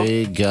There go-to.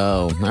 we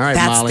go. All right,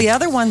 That's Molly. the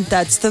other one.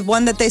 That's the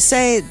one that they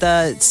say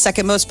the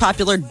second most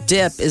popular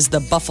dip is the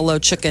buffalo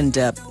chicken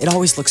dip. It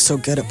always looks so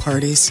good at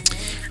parties.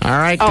 All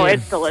right. Oh, dear.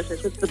 it's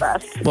delicious. It's the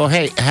best. Well,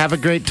 hey, have a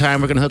great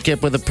time. We're going to hook you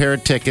up with a pair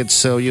of tickets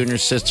so you and your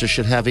sister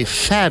should have a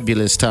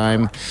fabulous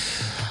time.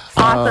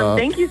 Awesome.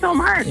 Thank you so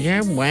much.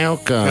 You're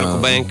welcome.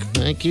 Uncle Bank.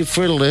 Thank you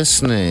for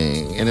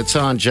listening. And it's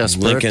on Just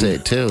Lincoln. birthday,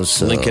 too.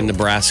 So. Lincoln,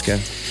 Nebraska.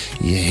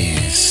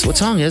 Yes. What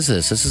song is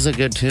this? This is a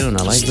good tune.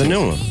 I like This is the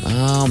new one.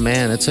 Oh,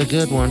 man, it's a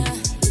good one.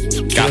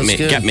 Got me.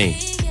 good. Get me.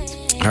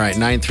 All right,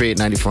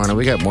 938-9400.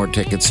 We got more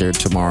tickets here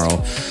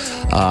tomorrow.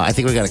 I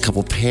think we got a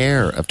couple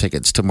pair of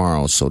tickets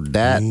tomorrow, so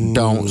that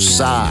don't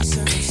suck.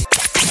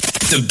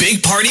 The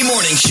Big Party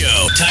Morning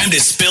Show. Time to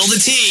spill the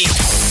tea.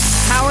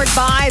 Powered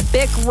by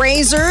Bic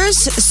Razors.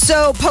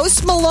 So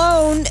Post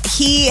Malone,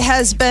 he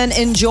has been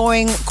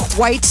enjoying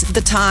quite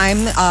the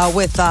time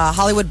with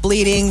Hollywood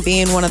Bleeding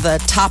being one of the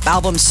top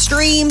albums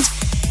streamed.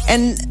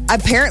 And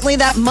apparently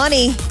that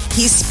money,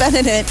 he's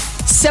spending it.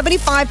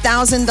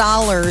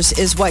 $75,000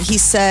 is what he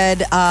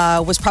said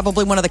was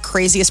probably one of the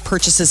craziest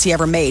purchases he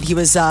ever made. He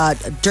was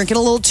drinking a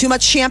little too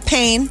much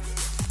champagne.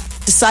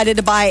 Decided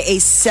to buy a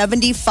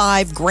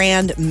 75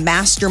 grand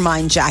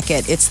Mastermind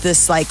jacket. It's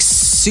this like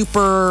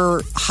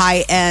super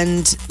high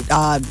end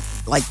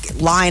like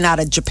line out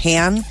of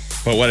Japan.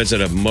 But what is it?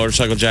 A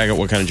motorcycle jacket?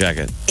 What kind of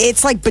jacket?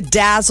 It's like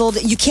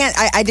bedazzled. You can't,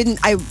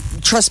 I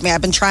trust me,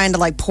 I've been trying to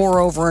like pour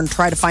over and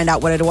try to find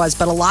out what it was,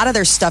 but a lot of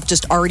their stuff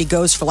just already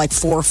goes for like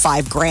 $4 or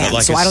 $5 grand.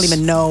 Like So I don't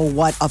even know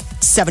what a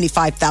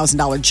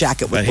 $75,000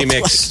 jacket would But he look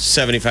makes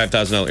like.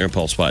 $75,000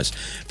 impulse buys.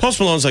 Post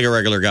Malone's like a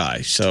regular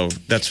guy, so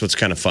that's what's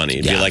kind of funny.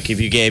 It'd be like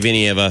if you gave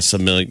any of us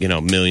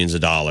millions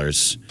of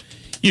dollars,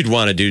 you'd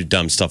want to do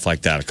dumb stuff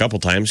like that a couple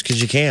times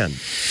because you can.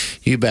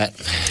 You bet.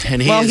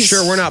 And I'm he's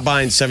sure we're not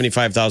buying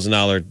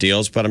 $75,000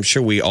 deals, but I'm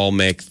sure we all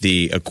make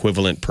the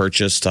equivalent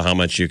purchase to how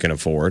much you can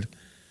afford.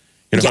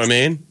 You know what I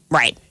mean?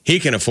 Right. He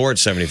can afford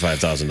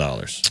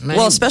 $75,000.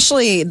 Well,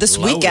 especially this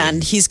Loaded.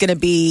 weekend, he's going to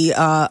be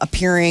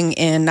appearing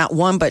in not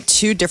one, but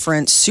two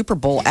different Super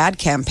Bowl ad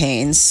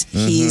campaigns.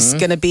 He's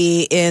going to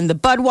be in the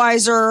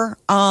Budweiser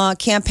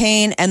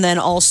campaign and then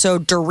also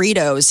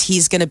Doritos.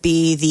 He's going to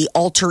be the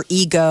alter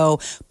ego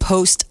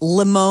Post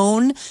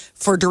Limon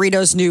for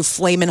Doritos' new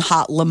Flamin'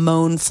 Hot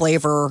Limon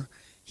flavor.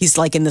 He's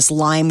like in this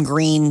lime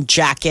green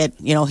jacket,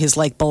 his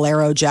like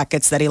bolero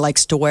jackets that he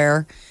likes to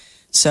wear.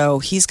 So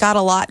he's got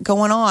a lot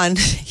going on.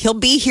 He'll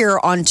be here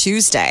on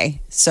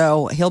Tuesday.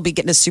 So he'll be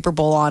getting his Super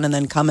Bowl on and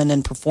then coming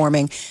and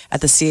performing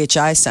at the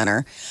CHI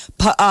Center.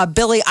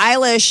 Billie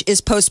Eilish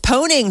is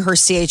postponing her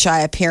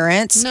CHI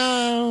appearance.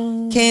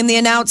 No. Came the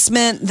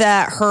announcement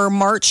that her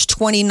March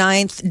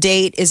 29th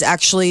date is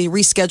actually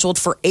rescheduled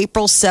for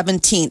April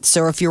 17th.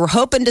 So if you were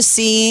hoping to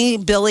see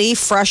Billie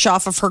fresh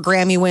off of her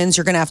Grammy wins,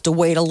 you're going to have to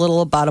wait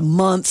about a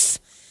month.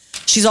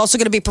 She's also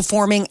going to be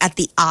performing at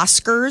the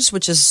Oscars,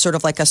 which is sort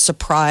of like a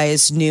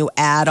surprise new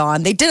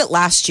add-on. They did it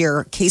last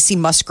year. Casey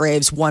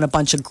Musgraves won a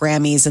bunch of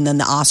Grammys, and then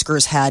the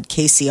Oscars had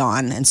Casey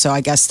on. And so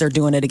I guess they're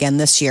doing it again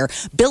this year.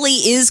 Billie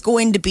is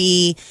going to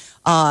be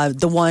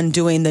the one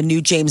doing the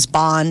new James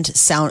Bond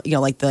sound,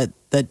 like the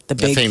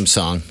big theme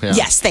song. Yeah.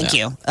 Yes, thank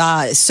you.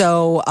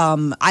 So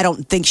I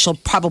don't think she'll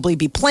probably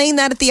be playing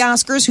that at the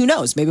Oscars. Who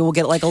knows? Maybe we'll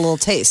get like a little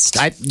taste.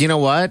 You know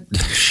what?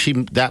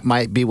 That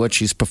might be what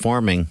she's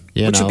performing.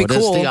 Which would be it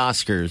cool. is the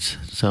Oscars.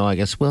 So I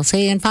guess we'll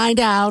see and find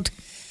out.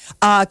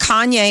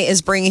 Kanye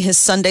is bringing his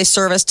Sunday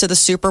service to the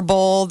Super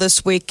Bowl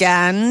this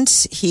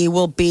weekend. He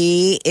will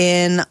be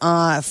in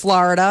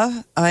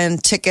Florida,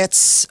 and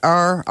tickets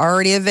are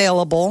already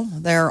available.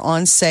 They're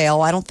on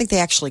sale. I don't think they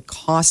actually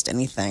cost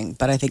anything,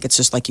 but I think it's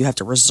just like you have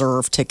to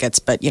reserve tickets.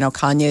 But,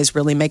 Kanye is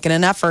really making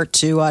an effort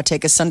to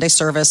take his Sunday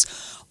service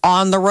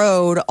on the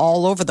road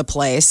all over the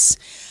place.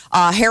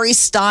 Harry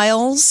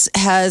Styles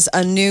has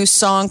a new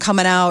song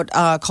coming out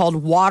called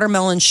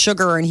Watermelon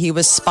Sugar, and he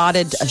was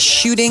spotted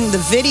shooting the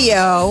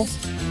video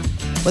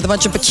with a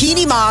bunch of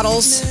bikini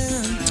models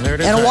There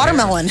it is, and a right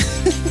watermelon. there.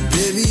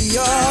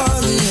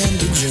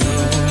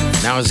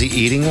 Now, is he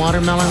eating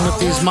watermelon with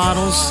these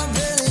models?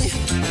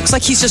 Looks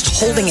like he's just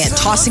holding it,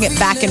 tossing it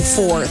back and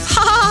forth.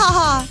 Ha ha ha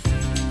ha!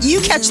 You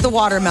catch the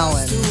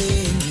watermelon.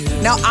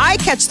 Now I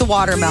catch the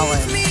watermelon.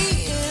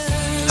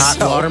 Hot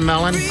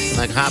watermelon?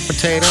 Like hot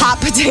potato? Hot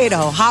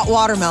potato, hot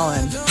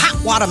watermelon,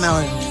 hot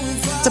watermelon.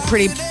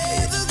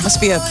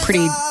 Must be a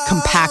pretty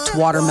compact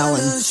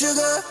watermelon.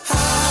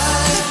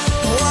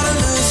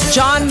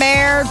 John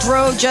Mayer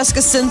drove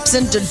Jessica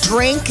Simpson to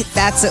drink.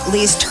 That's at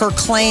least her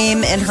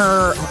claim in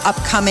her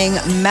upcoming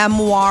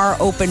memoir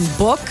open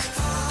book.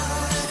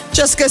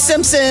 Jessica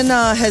Simpson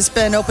has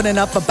been opening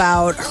up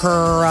about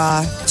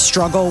her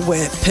struggle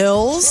with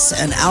pills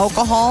and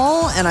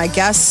alcohol. And I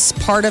guess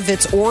part of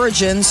its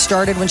origin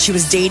started when she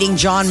was dating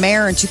John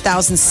Mayer in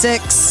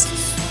 2006.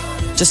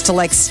 Just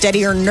to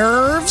steady her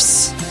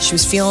nerves. She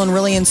was feeling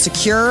really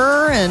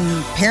insecure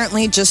and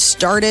apparently just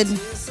started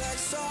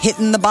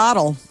hitting the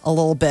bottle a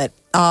little bit.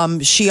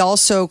 She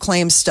also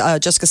claims,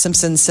 Jessica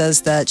Simpson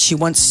says that she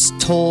once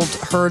told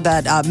her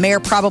that Mayer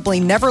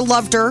probably never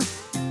loved her,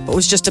 but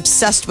was just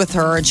obsessed with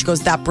her. And she goes,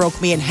 that broke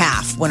me in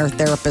half when her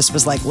therapist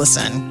was like,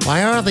 listen.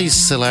 Why are these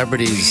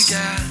celebrities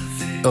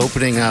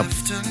opening up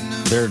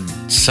their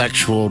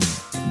sexual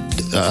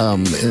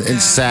and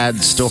sad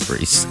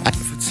stories?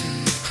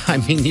 I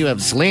mean, you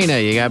have Selena,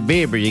 you got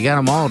Bieber, you got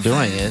them all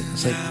doing it.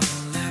 It's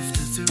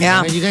like,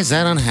 yeah. Are you guys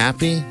that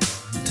unhappy?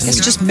 It's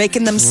just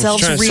making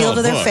themselves trying to real sell to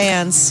a their book.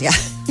 fans. Yeah.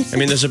 I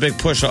mean, there's a big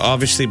push.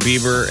 Obviously,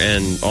 Bieber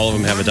and all of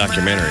them have a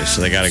documentary,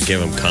 so they got to give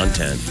them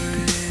content.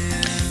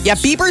 Yeah,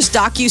 Bieber's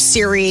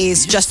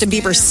docuseries, Justin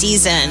Bieber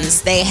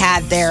Seasons, they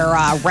had their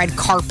red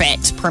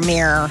carpet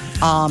premiere.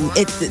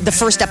 The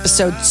first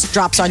episode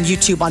drops on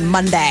YouTube on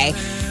Monday.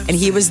 And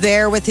he was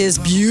there with his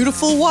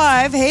beautiful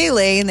wife,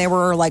 Haley, and they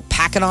were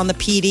packing on the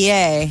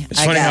PDA.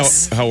 It's funny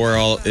how we're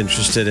all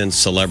interested in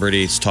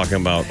celebrities talking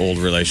about old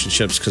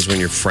relationships, because when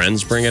your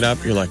friends bring it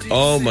up, you're like,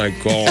 oh my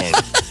God.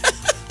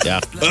 Yeah.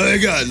 I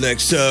got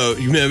next. You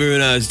remember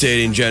when I was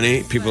dating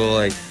Jenny? People are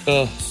like,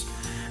 oh.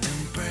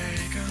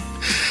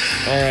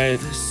 All right.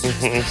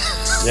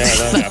 Yeah,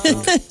 that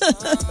happened.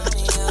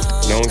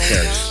 No one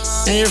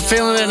cares. And you're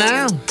feeling it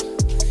now?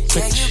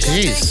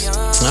 Jeez.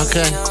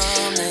 Okay.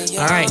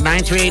 All right,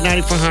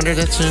 938-9400.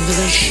 That's the end of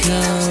the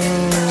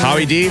show.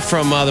 Howie D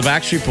from the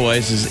Backstreet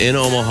Boys is in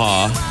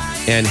Omaha,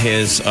 and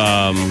his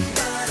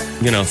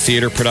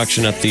theater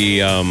production at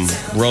the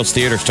Rose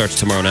Theater starts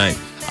tomorrow night.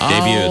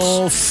 Debuts.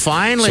 Oh,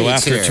 finally. So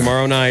it's after here.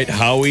 tomorrow night,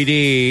 Howie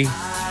D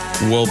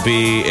will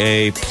be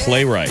a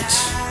playwright,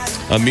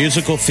 a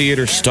musical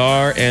theater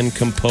star and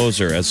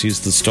composer, as he's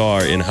the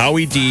star in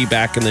Howie D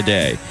Back in the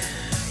Day,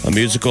 a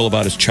musical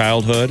about his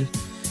childhood.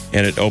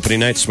 And at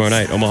opening night tomorrow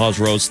night, Omaha's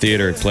Rose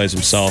Theater, he plays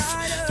himself.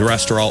 The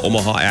rest are all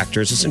Omaha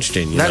actors. It's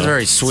interesting. That's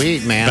very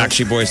sweet, man.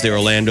 Backstreet Boys, the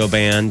Orlando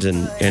band,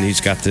 and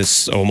he's got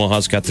this.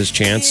 Omaha's got this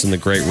chance in the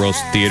Great Rose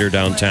Theater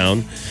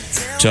downtown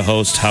to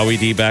host Howie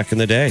D Back in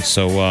the Day.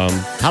 So,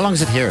 how long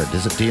is it here?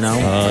 Do you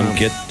know?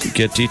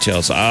 Get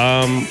details.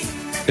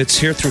 It's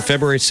here through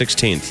February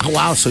 16th. Oh,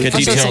 wow. So Get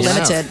you can details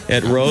limited.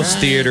 at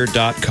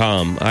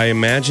rosetheater.com. I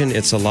imagine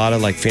it's a lot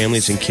of like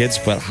families and kids,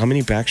 but how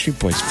many Backstreet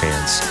Boys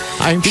fans?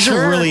 He's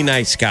a really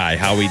nice guy,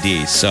 Howie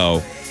D.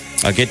 So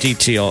get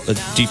details at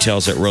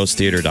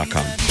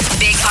rosetheater.com.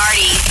 Big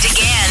Party,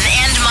 DeGan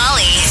and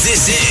Molly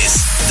This is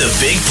the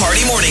Big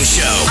Party Morning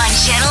Show. on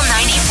Channel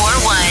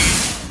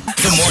 94.1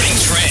 The morning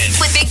trend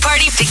with Big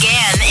Party,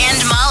 DeGan and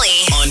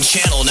Molly. on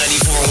Channel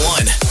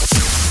 94.1.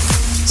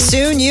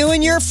 Soon, you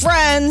and your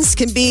friends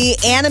can be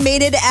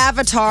animated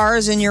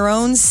avatars in your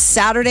own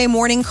Saturday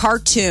morning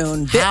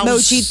cartoon, Bitmoji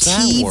How's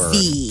that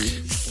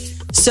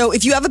TV. So,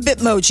 if you have a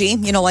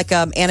Bitmoji, you know, like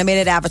an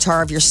animated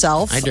avatar of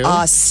yourself, I do.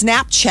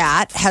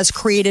 Snapchat has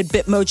created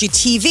Bitmoji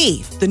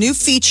TV. The new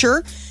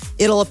feature,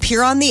 it'll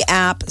appear on the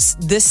app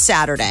this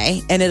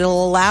Saturday, and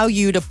it'll allow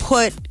you to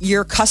put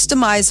your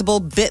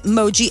customizable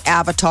Bitmoji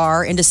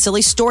avatar into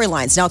silly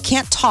storylines. Now, it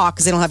can't talk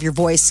because they don't have your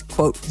voice,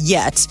 quote,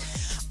 yet.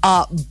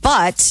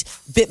 But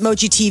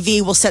Bitmoji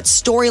TV will set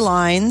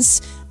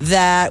storylines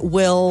that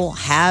will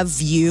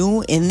have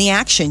you in the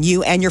action,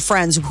 you and your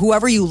friends,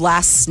 whoever you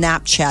last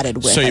Snapchatted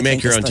with. So you I make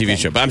think your is own the TV thing.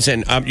 show. But I'm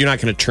saying you're not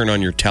going to turn on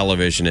your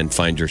television and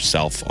find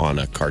yourself on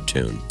a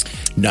cartoon.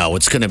 No,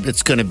 it's gonna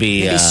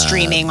be Maybe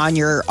streaming on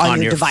your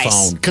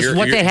device. Because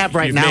what they have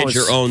right you've now made is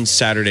your own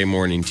Saturday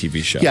morning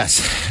TV show.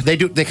 Yes, they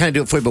do. They kind of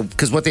do it for you,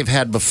 because what they've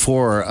had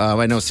before,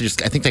 I know. I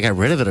think they got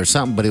rid of it or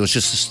something, but it was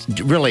just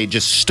really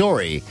just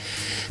story,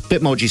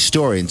 Bitmoji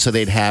story, and so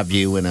they'd have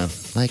you in a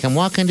I'm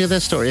walking to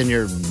this story in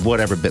your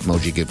whatever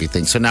Bitmoji Goofy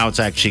thing. So now it's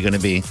actually going to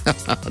be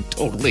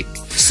totally.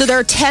 So there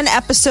are 10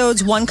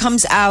 episodes. One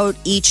comes out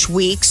each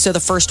week. So the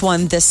first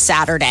one this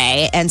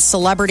Saturday. And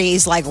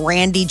celebrities like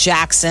Randy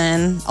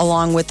Jackson,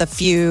 along with a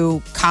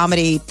few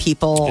comedy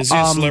people. Is he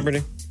a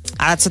celebrity?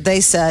 That's what they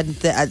said.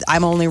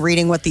 I'm only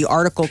reading what the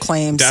article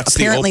claims. That's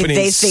Apparently, the opening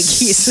they think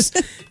he's.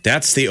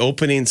 That's the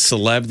opening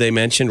celeb they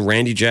mentioned,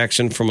 Randy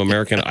Jackson from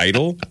American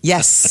Idol.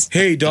 Yes.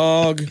 Hey,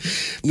 dog.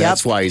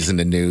 That's why he's in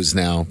the news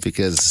now,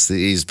 because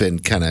he's been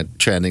kind of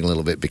trending a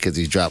little bit because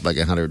he's dropped like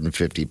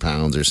 150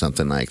 pounds or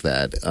something like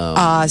that.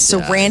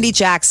 So Randy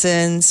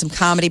Jackson, some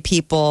comedy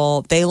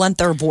people, they lent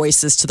their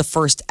voices to the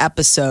first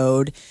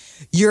episode.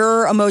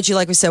 Your emoji,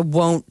 like we said,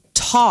 won't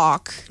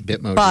talk.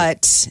 Bitmoji.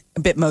 But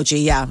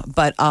Bitmoji, yeah.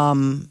 But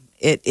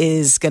it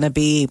is going to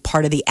be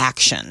part of the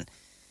action.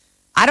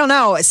 I don't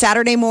know.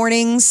 Saturday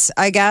mornings,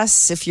 I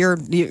guess, if you're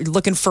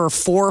looking for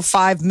 4 or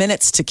 5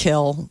 minutes to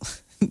kill,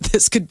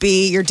 this could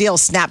be your deal.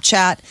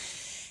 Snapchat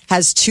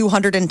has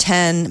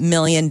 210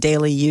 million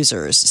daily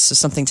users. So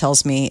something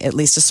tells me at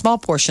least a small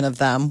portion of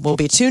them will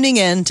be tuning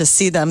in to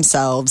see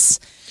themselves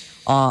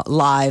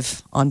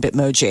live on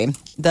Bitmoji.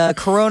 The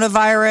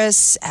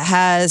coronavirus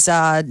has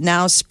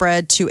now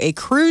spread to a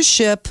cruise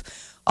ship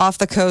off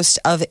the coast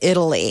of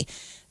Italy.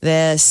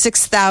 The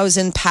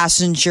 6,000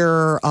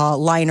 passenger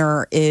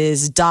liner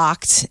is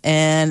docked,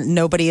 and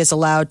nobody is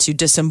allowed to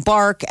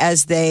disembark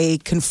as they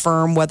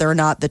confirm whether or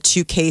not the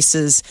 2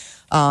 cases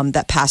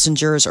that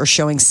passengers are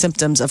showing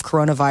symptoms of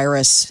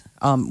coronavirus,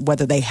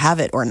 whether they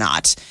have it or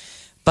not.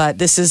 But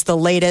this is the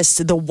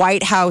latest. The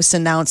White House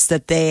announced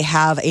that they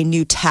have a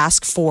new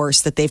task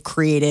force that they've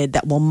created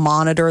that will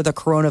monitor the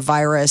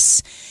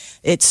coronavirus.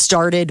 It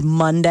started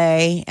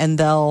Monday, and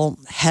they'll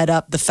head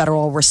up the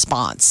federal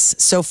response.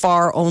 So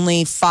far,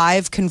 only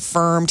 5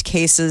 confirmed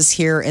cases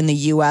here in the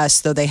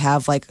U.S., though they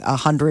have like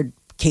 100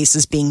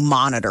 cases being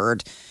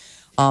monitored.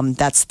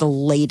 That's the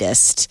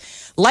latest.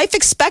 Life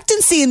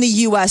expectancy in the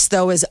U.S.,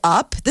 though, is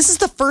up. This is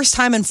the first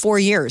time in 4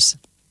 years.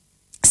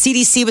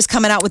 CDC was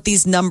coming out with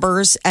these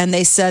numbers, and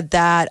they said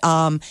that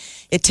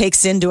it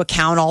takes into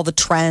account all the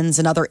trends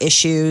and other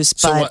issues.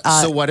 But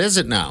So what is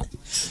it now?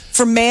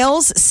 for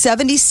males,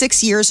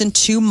 76 years and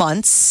 2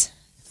 months.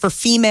 For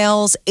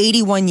females,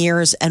 81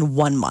 years and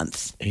 1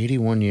 month.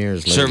 81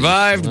 years. Ladies.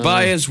 Survived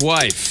by his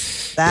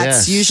wife.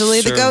 That's Yes.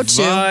 usually the go-to.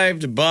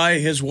 Survived by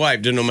his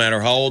wife. No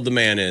matter how old the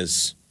man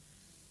is.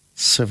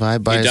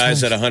 Survived by He his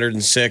dies wife. at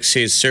 106.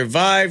 He's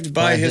survived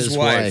by his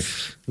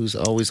wife. who's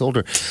always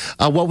older.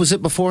 What was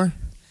it before?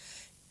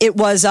 It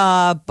was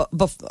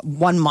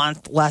 1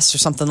 month less or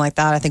something like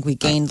that. I think we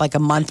gained like a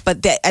month.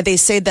 But they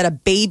say that a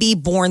baby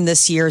born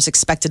this year is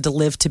expected to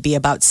live to be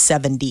about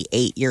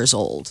 78 years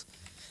old.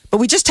 But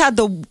we just had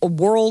the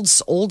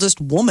world's oldest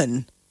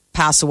woman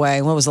pass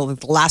away. What was the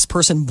last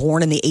person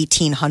born in the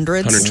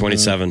 1800s?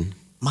 127.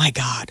 My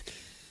God.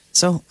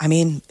 So, I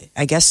mean,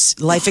 I guess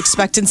life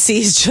expectancy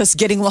is just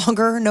getting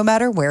longer no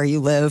matter where you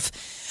live.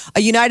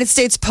 A United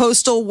States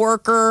postal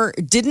worker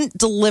didn't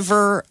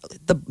deliver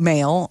the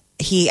mail.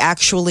 He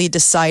actually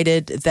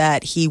decided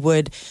that he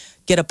would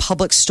get a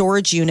public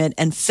storage unit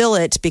and fill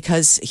it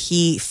because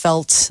he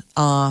felt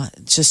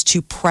just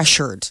too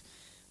pressured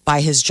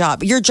by his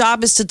job. Your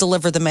job is to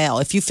deliver the mail.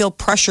 If you feel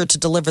pressured to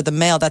deliver the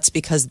mail, that's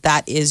because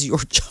that is your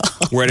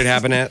job. Where did it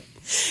happen at?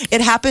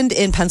 It happened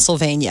in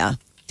Pennsylvania.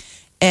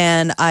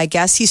 And I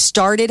guess he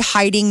started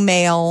hiding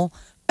mail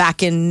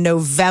back in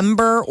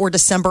November or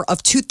December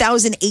of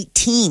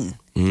 2018.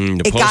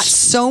 It got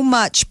so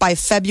much by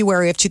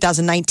February of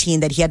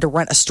 2019 that he had to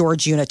rent a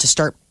storage unit to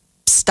start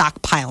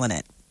stockpiling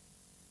it.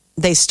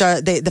 They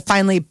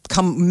finally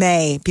come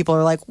May, people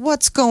are like,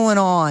 what's going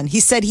on? He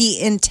said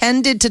he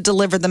intended to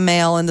deliver the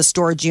mail in the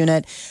storage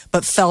unit,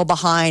 but fell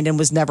behind and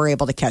was never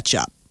able to catch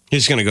up.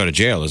 He's going to go to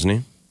jail, isn't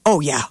he? Oh,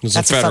 yeah. It's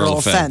That's a federal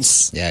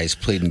offense. Yeah, he's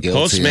pleading guilty.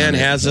 Postman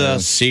has a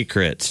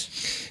secret.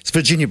 It's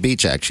Virginia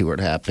Beach, actually, where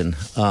it happened.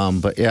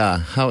 But yeah,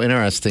 how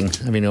interesting.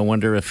 I mean, I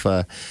wonder if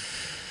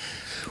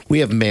we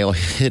have mail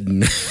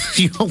hidden.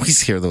 You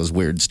always hear those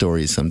weird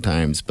stories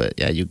sometimes. But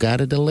yeah, you got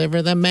to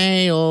deliver the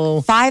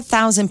mail.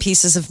 5,000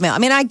 pieces of mail. I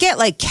mean, I get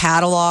like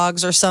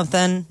catalogs or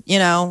something,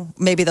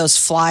 maybe those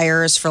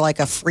flyers for like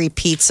a free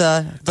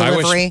pizza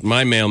delivery. I wish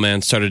my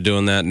mailman started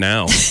doing that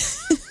now.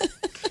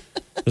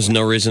 There's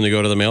no reason to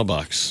go to the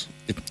mailbox.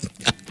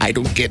 I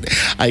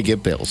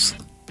get bills.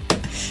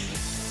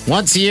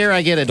 Once a year,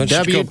 I get a Don't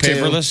W2. you go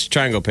paperless?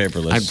 Try and go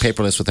paperless. I'm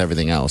paperless with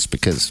everything else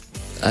because,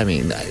 I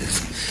mean,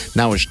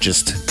 now it's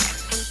just.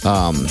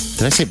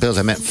 Did I say bills?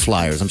 I meant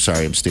flyers. I'm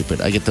sorry, I'm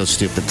stupid. I get those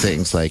stupid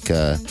things like,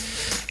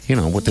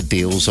 what the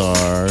deals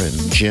are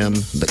and gym.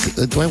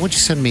 Why would you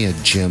send me a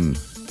gym?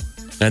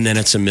 And then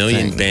it's a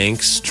million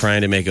banks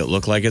trying to make it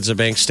look like it's a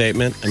bank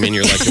statement. I mean,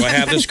 you're like, do I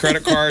have this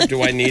credit card?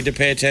 Do I need to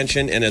pay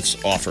attention? And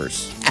it's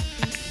offers.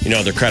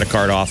 Their credit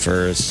card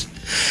offers.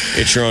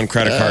 It's your own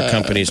credit card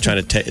companies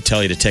trying to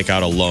tell you to take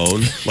out a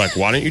loan. Like,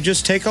 why don't you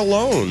just take a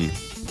loan?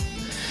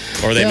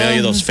 Or they mail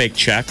you those fake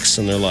checks,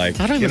 and they're like,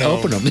 I don't even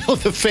open them. No,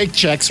 the fake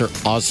checks are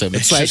awesome.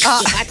 It's like,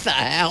 just, what the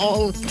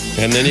hell?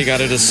 And then you got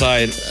to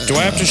decide, do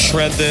I have to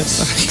shred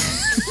this?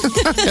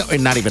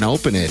 And not even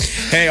open it.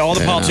 Hey, all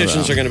the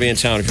politicians are going to be in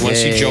town. If you want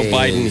to see Joe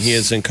Biden, he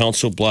is in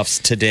Council Bluffs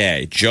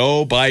today.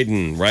 Joe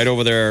Biden, right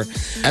over there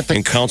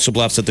in Council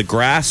Bluffs at the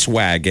Grass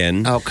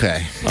Wagon.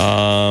 Okay.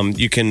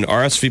 You can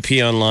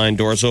RSVP online.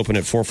 Doors open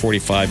at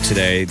 4:45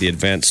 today. The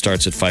event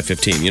starts at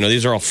 5:15.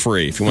 These are all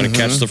free. If you want to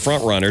catch the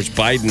front runners,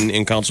 Biden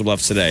in Council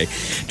Bluffs today.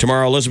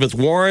 Tomorrow, Elizabeth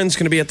Warren's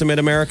going to be at the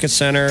Mid-America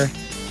Center.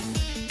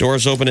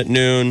 Doors open at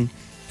noon.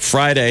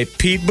 Friday,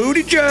 Pete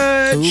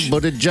Buttigieg.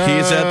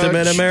 He's at the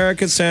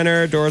Mid-America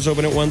Center. Doors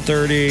open at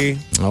 1:30.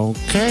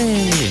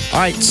 Okay. All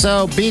right,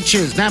 so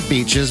beaches, not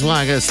beaches. Well,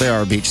 I guess they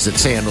are beaches at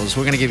Sandals.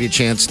 We're going to give you a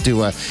chance to,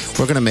 we're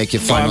going to make you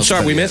final. I'm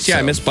sorry, I missed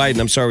Biden.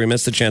 I'm sorry, we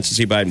missed the chance to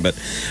see Biden. But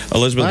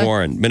Elizabeth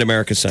Warren,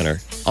 Mid-America Center.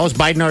 Oh, has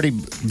Biden already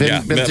been?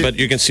 Yeah, but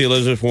you can see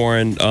Elizabeth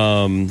Warren,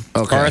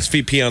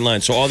 RSVP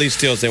online. So all these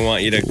deals, they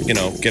want you to,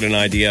 get an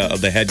idea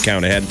of the head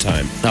count ahead of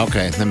time.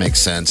 Okay, that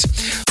makes sense.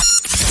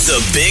 The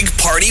Big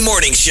Party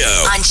Morning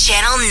Show on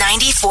Channel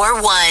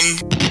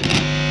 94.1.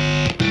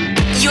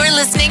 You're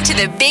listening to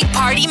the Big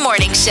Party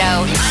Morning Show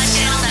on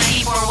Channel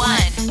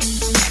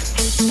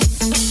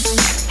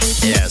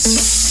 94.1.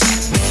 Yes.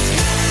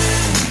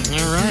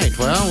 All right.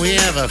 Well, we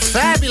have a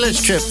fabulous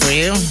trip for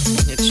you.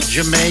 It's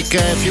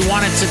Jamaica. If you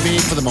want it to be,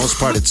 for the most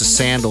part, it's a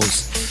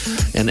sandals.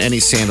 And any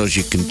sandals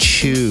you can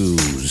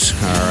choose,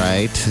 all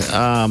right?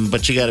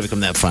 But you got to become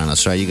that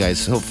finalist, right? You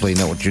guys hopefully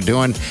know what you're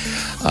doing.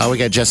 We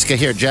got Jessica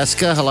here.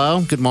 Jessica,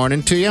 hello. Good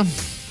morning to you.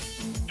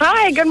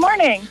 Hi, good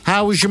morning.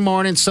 How was your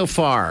morning so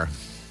far?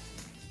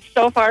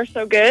 So far,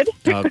 so good.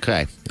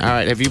 Okay. All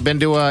right. Have you been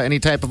to any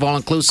type of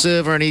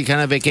all-inclusive or any kind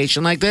of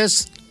vacation like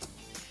this?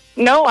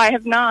 No, I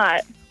have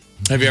not.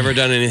 Have you ever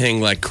done anything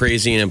like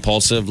crazy and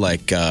impulsive,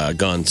 like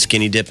gone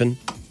skinny dipping?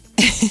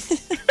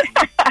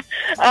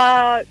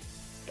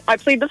 I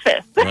plead the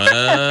fifth.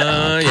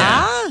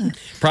 Yeah.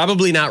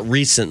 Probably not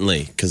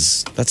recently,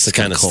 because that's the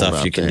kind of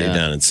stuff you can do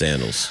down in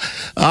sandals.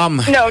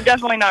 No,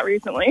 definitely not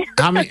recently.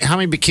 How many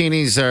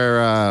bikinis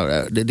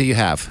do you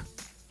have?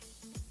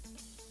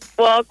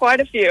 Well, quite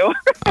a few.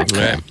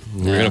 Okay.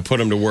 We're going to put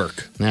them to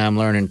work. Now I'm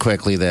learning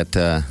quickly that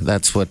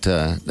that's one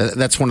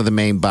of the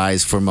main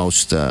buys for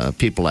most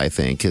people, I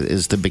think,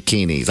 is the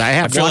bikinis. I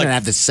have one and I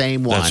have the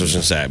same one. That's what I was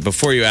going to say.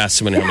 Before you ask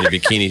someone how many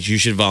bikinis, you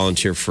should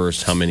volunteer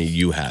first how many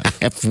you have. I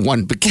have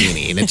one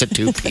bikini, and it's a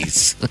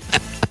two-piece.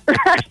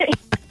 Right.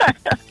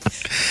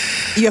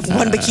 You have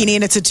one bikini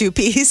and it's a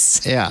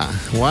two-piece? Yeah,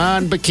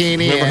 one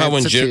bikini. Remember how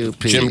when Jim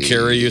two-piece.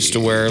 Carrey used to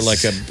wear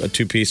like a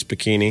two-piece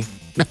bikini?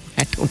 No,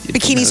 I don't.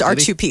 Bikinis are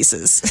two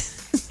pieces.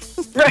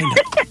 Right.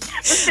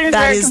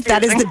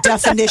 That is the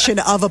definition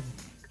of a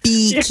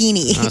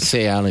bikini. I'll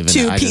say I don't even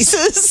Two know.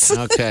 pieces.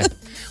 Okay.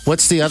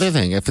 What's the other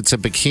thing? If it's a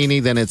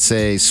bikini, then it's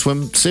a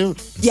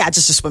swimsuit? Yeah,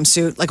 just a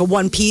swimsuit, like a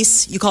one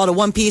piece. You call it a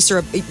one piece,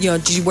 or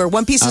do you wear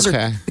one pieces or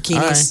bikinis?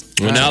 All right.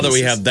 Well, now that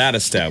we have that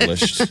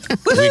established,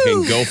 we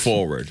can go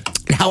forward.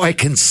 Now I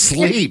can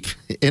sleep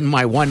in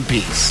my one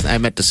piece. I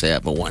meant to say I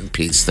have a one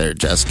piece there,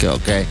 Jessica.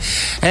 Okay.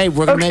 Hey,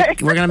 we're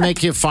gonna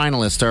make you a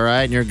finalist. All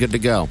right, and you're good to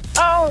go.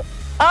 Oh,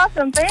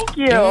 awesome! Thank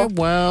you. You're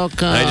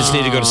welcome. I just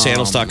need to go to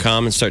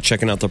sandals.com and start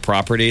checking out the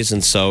properties.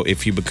 And so,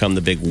 if you become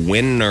the big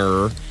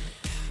winner,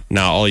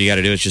 now all you got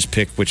to do is just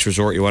pick which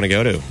resort you want to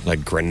go to,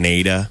 like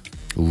Grenada.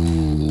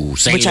 Ooh,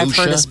 St. Which I've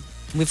heard Lucia.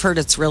 we've heard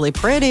it's really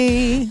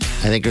pretty.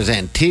 I think there's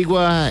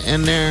Antigua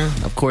in there.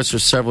 Of course,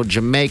 there's several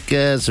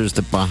Jamaicas. There's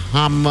the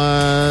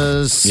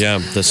Bahamas. Yeah,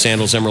 the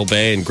Sandals Emerald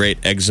Bay and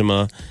Great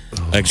Exuma.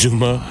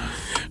 Eczema?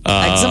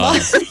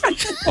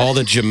 All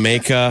the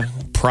Jamaica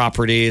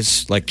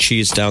properties like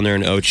cheese down there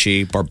in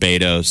Ochi,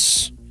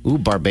 Barbados. Ooh,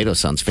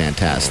 Barbados sounds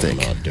fantastic.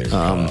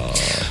 All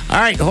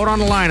right, hold on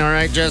the line, all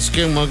right,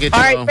 Jessica? And we'll get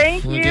you, All right,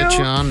 thank we'll you. get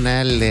you on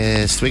that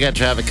list. We got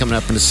traffic coming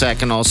up in a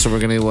second. Also, we're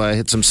going to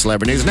hit some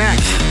celebrity news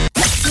next.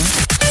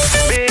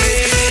 Big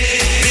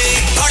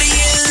Party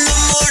in the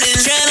morning.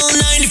 Channel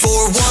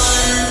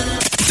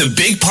 94.1. The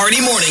Big Party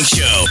Morning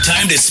Show.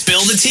 Time to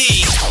spill the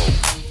tea.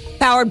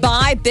 Powered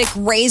by Bic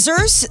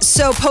Razors.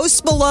 So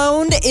Post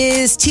Malone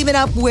is teaming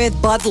up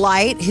with Bud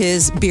Light,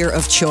 his beer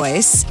of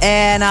choice.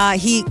 And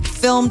he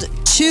filmed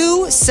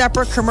 2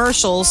 separate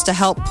commercials to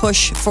help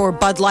push for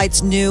Bud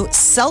Light's new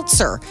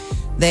seltzer.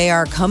 They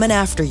are coming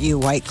after you,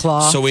 White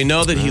Claw. So we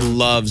know that he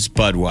loves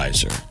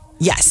Budweiser.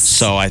 Yes.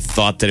 So I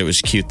thought that it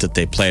was cute that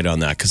they played on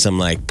that because I'm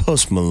like,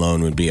 Post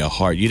Malone would be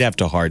you'd have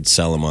to hard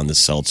sell him on the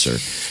seltzer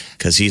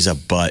because he's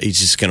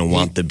just going to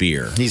want the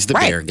beer. He's the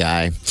beer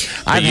guy.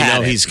 But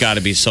he's got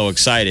to be so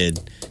excited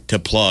to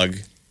plug.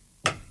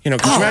 Could you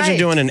imagine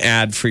doing an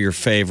ad for your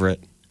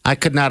favorite? I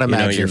could not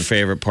imagine. Your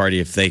favorite party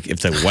if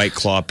the White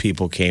Claw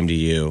people came to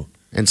you.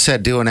 And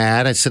said, do an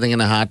ad, I'm sitting in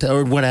a hot tub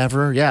or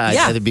whatever.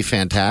 Yeah. It'd be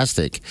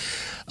fantastic.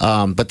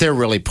 But they're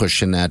really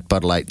pushing that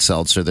Bud Light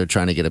seltzer. They're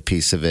trying to get a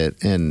piece of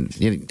it. And,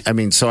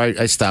 so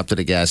I stopped at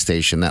a gas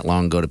station not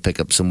long ago to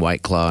pick up some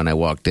White Claw, and I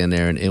walked in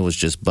there, and it was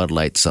just Bud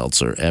Light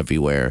seltzer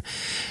everywhere.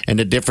 And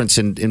the difference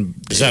in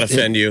does that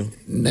offend you?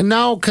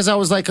 No, because I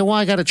was like, well,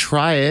 I got to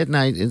try it.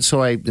 And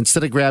so I,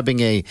 instead of grabbing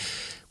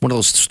one of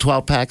those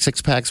 12-pack,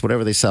 6-packs,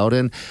 whatever they sell it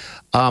in,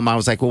 I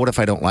was like, well, what if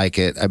I don't like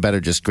it? I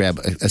better just grab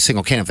a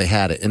single can if they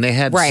had it. And they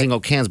had single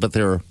cans, but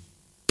they were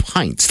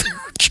pints.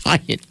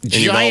 Giant.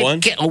 You bought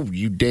one? Oh,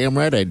 you damn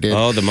right I did.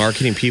 Oh, the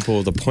marketing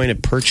people, the point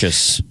of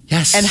purchase.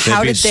 Yes. And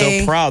how did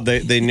they? So proud.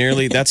 They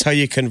nearly. That's how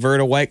you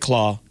convert a White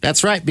Claw.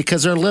 That's right,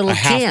 because they're little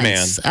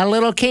cans. A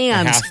little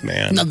cans. A half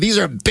man. No, these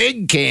are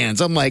big cans.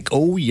 I'm like,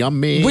 oh,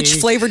 yummy. Which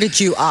flavor did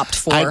you opt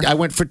for? I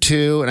went for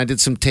 2, and I did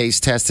some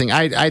taste testing.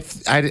 I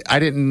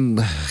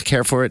didn't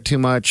care for it too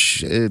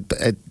much.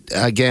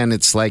 Again,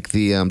 it's like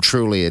the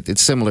Truly.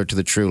 It's similar to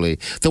the Truly.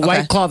 The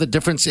White Claw, the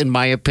difference, in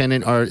my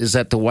opinion, is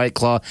that the White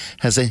Claw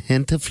has a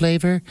hint of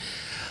flavor,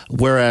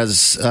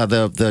 whereas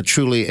the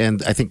Truly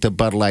and I think the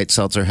Bud Light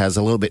seltzer has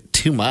a little bit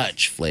too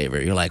much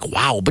flavor. You're like,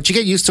 wow. But you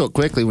get used to it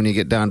quickly when you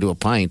get down to a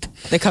pint.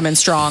 They come in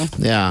strong.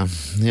 Yeah,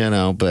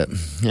 but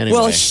anyway.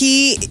 Well,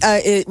 he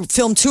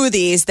filmed 2 of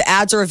these. The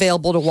ads are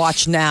available to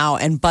watch now,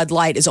 and Bud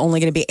Light is only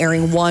going to be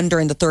airing 1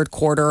 during the 3rd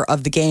quarter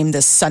of the game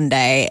this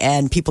Sunday,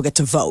 and people get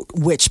to vote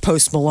which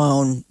Post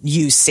Malone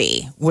you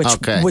see,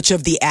 which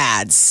of the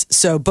ads.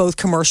 So both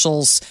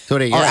commercials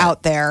are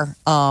out there.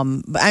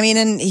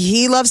 And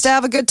he loves to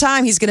have a good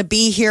time. He's going to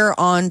be here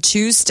on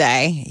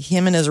Tuesday,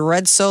 him and his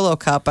red Solo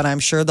cup, and I'm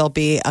sure there'll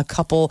be a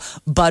couple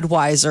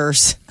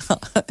Budweisers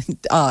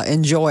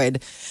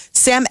enjoyed.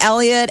 Sam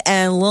Elliott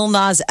and Lil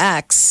Nas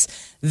X,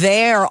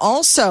 they are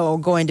also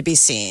going to be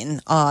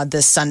seen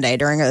this Sunday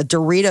during a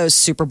Doritos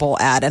Super Bowl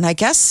ad. And I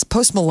guess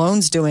Post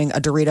Malone's doing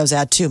a Doritos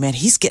ad too. Man,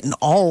 he's getting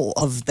all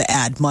of the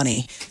ad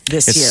money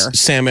this year.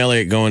 Sam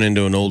Elliott going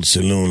into an old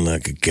saloon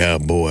like a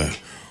cowboy,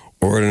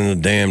 ordering a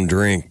damn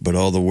drink, but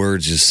all the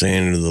words just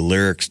saying into the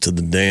lyrics to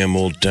the damn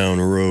Old Town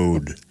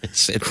Road.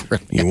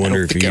 You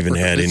wonder if he even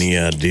had any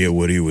idea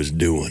what he was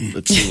doing.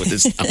 Let's see what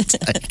this sounds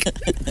like.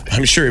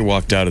 I'm sure he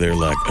walked out of there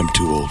like, I'm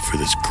too old for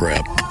this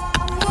crap.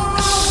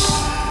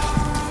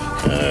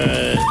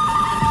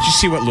 Did you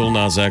see what Lil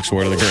Nas X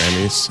wore to the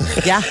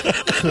Grammys? Yeah.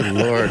 Good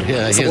Lord.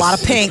 Yeah, it's a lot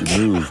of pink.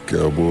 Move,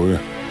 cowboy.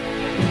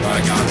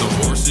 I got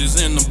the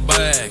horses in the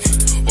bag.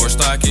 Horse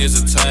stock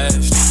is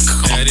attached.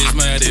 That is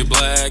matted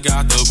black.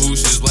 Got the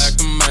bushes black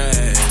to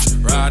match.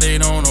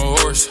 Riding on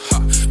a horse.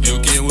 You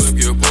can whip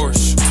your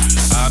Porsche.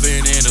 I've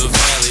been in the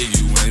valley.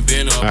 You ain't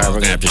been up. All right,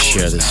 we're going to have to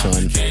share this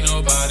one.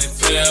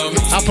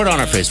 I'll put it on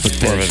our Facebook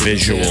page. More of a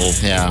visual.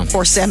 Yeah.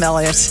 For Sam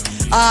Elliott.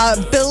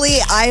 Billie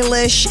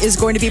Eilish is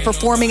going to be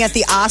performing at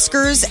the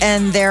Oscars,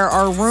 and there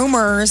are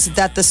rumors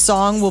that the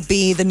song will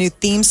be the new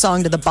theme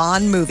song to the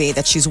Bond movie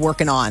that she's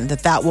working on,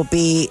 that will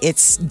be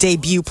its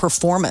debut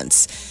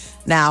performance.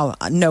 Now,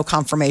 no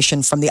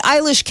confirmation from the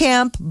Eilish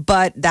camp,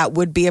 but that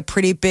would be a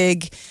pretty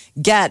big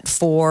get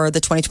for the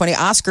 2020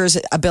 Oscars.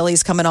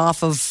 Billie's coming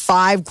off of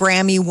 5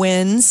 Grammy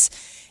wins.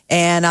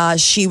 And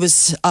she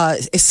was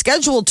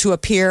scheduled to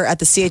appear at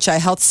the CHI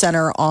Health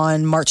Center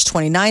on March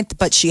 29th,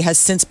 but she has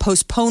since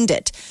postponed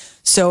it.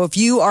 So if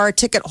you are a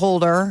ticket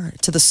holder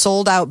to the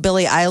sold-out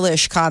Billie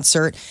Eilish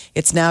concert,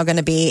 it's now going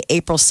to be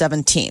April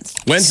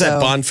 17th. When's that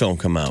Bond film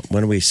come out?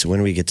 When do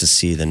we get to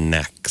see the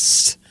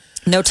next?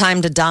 No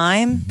Time to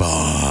Dime?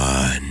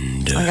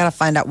 Bond. I got to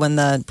find out when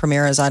the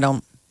premiere is.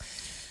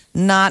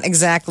 Not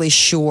exactly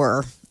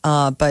sure.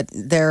 But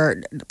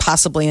there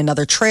possibly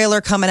another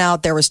trailer coming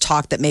out. There was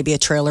talk that maybe a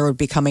trailer would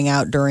be coming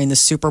out during the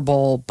Super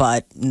Bowl,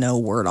 but no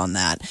word on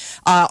that.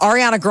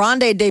 Ariana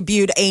Grande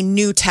debuted a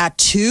new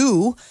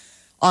tattoo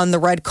on the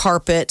red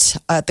carpet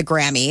at the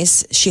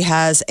Grammys. She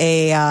has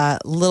a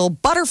little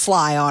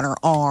butterfly on her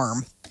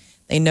arm.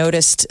 They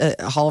noticed,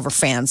 all of her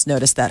fans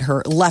noticed that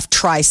her left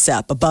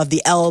tricep above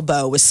the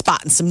elbow was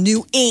spotting some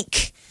new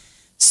ink.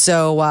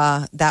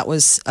 So that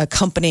was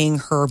accompanying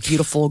her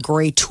beautiful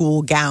gray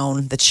tulle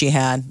gown that she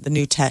had, the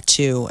new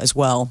tattoo as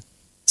well.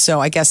 So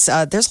I guess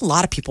there's a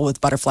lot of people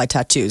with butterfly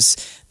tattoos.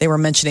 They were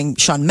mentioning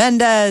Shawn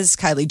Mendes,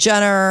 Kylie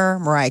Jenner,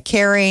 Mariah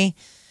Carey.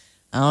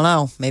 I don't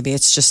know. Maybe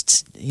it's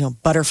just,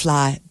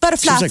 butterfly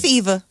Seems like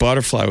fever.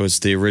 Butterfly was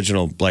the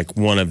original, like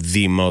one of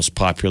the most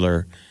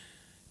popular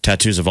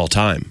tattoos of all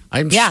time.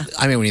 I mean,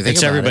 when you think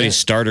It's about everybody's it,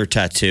 starter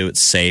tattoo. It's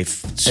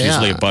safe. It's Yeah.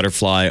 usually a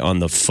butterfly on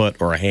the foot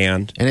or a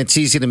hand. and it's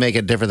easy to make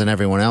it different than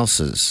everyone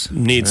else's.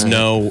 Needs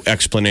no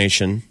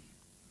explanation.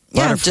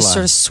 Yeah, Butterfly. just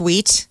sort of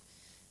sweet.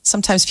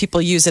 Sometimes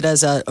people use it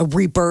as a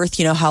rebirth.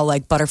 You know how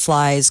like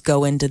butterflies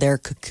go into their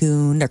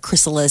cocoon, their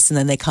chrysalis, and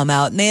then they come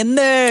out and they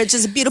emerge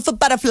as a beautiful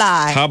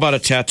butterfly. How about a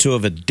tattoo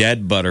of a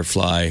dead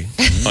butterfly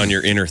on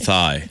your inner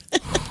thigh?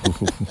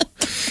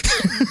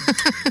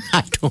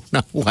 I don't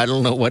know what,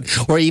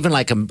 or even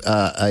like a No,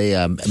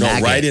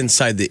 maggot. right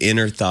inside the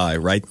inner thigh,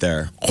 right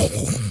there.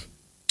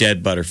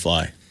 Dead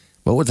butterfly.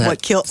 What would that?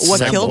 What killed What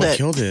it?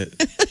 killed it?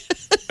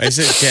 Why is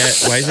it dead?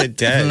 Why is it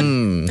dead?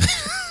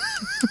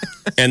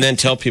 And then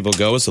tell people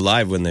go was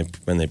alive when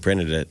they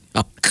printed it.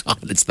 Oh God,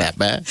 it's that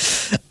bad.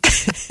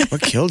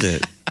 What killed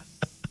it?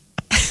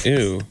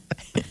 Ew.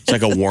 It's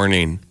like a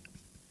warning.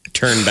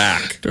 Turn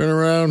back. Turn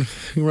around,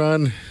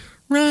 run.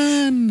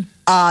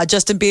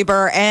 Justin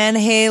Bieber and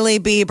Hailey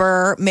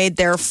Bieber made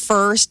their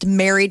first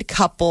married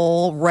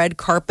couple red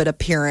carpet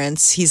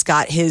appearance. He's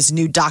got his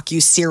new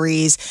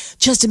docu-series,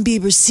 Justin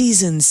Bieber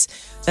Seasons.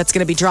 That's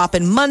going to be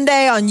dropping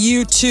Monday on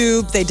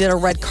YouTube. They did a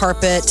red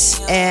carpet,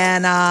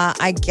 and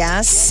I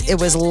guess it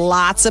was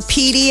lots of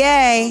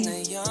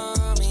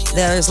PDA.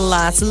 There's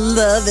lots of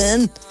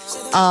loving.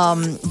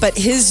 But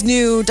his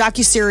new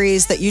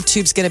docuseries that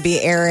YouTube's going to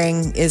be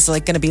airing is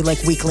like going to be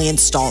like weekly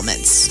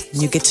installments.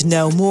 You get to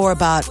know more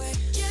about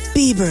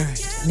Bieber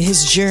and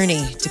his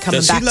journey to coming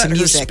Does back he let to her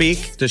music.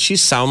 speak? Does she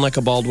sound like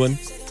a Baldwin?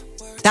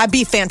 That'd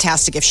be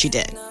fantastic if she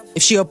did.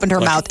 If she opened her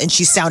mouth and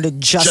she sounded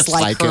just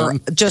like her,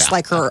 him. just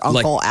like her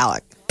uncle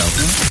Alec. Channel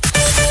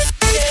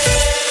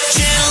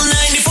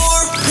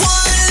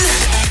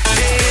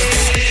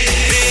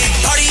 94.1. Big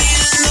Party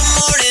in the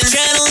morning.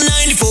 Channel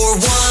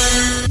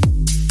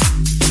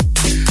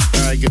 94.1.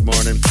 All right, good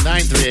morning.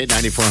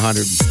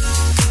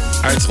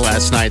 938-9400. All right, so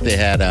last night they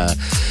had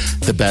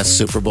the best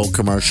Super Bowl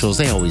commercials.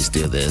 They always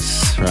do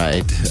this,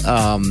 right?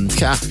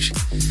 Gosh,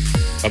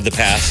 Of the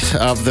past.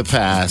 of the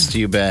past,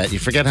 you bet. You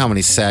forget how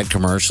many sad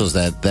commercials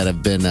that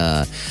have been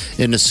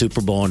in the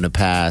Super Bowl in the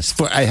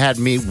past. I had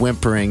me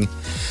whimpering,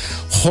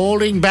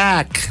 holding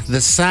back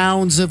the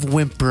sounds of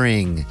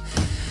whimpering.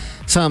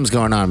 Something's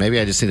going on. Maybe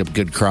I just need a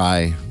good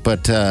cry.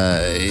 But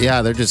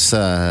yeah, they're just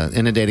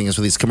inundating us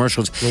with these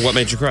commercials. Well, what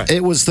made you cry?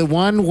 It was the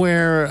one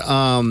where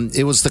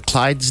it was the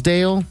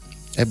Clydesdale.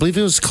 I believe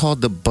it was called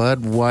the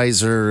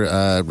Budweiser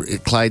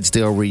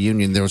Clydesdale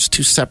reunion. There was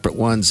two separate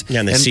ones.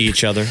 Yeah, and they see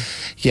each other.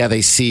 Yeah,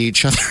 they see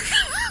each other.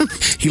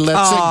 He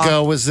lets it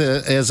go as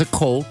a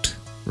colt,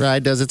 right?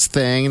 Does its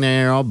thing, and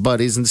they're all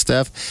buddies and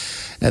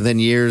stuff. And then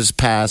years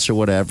pass or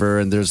whatever,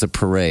 and there's a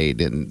parade,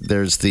 and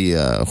there's the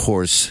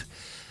horse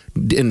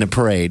in the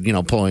parade,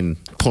 pulling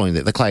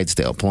the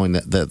Clydesdale, pulling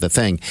the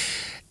thing.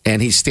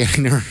 And he's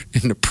standing there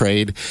in the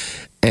parade,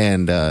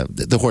 and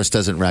the horse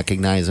doesn't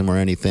recognize him or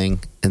anything.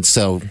 And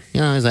so,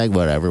 he's like,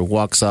 whatever,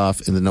 walks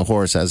off. And then the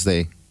horse, as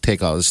they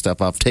take all his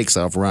stuff off, takes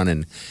off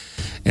running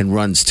and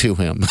runs to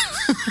him.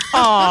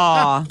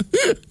 Aw.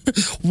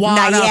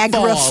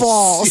 Niagara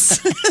Falls.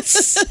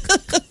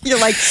 You're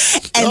like,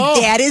 and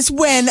that is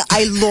when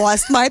I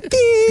lost my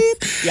beep.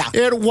 Yeah.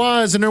 It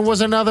was. And there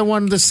was another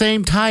one, the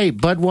same type,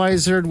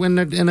 Budweiser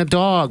and a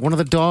dog, one of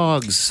the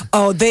dogs.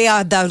 Oh, they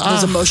are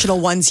those emotional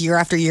ones year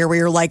after year where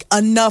you're like,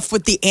 enough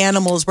with the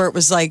animals, where it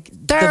was like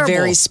Terrible. the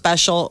very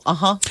special.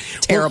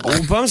 Terrible.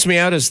 What bums me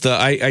out is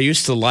I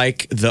used to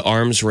like the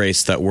arms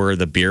race that were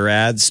the beer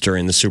ads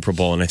during the Super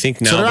Bowl. And I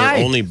think now So did they're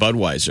I. only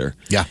Budweiser.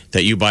 Yeah.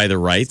 That you buy the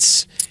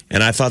rights.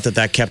 And I thought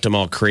that kept them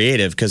all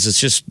creative because it's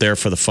just there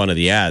for the fun of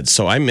the ads.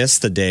 So I miss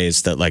the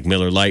days that like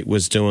Miller Lite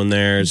was doing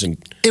theirs and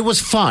It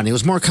was fun. It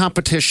was more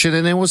competition,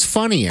 and it was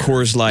funnier.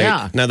 Coors Light.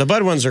 Yeah. Now the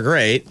Bud ones are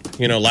great.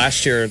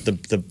 Last year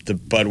the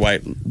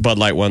Bud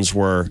Light ones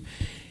were,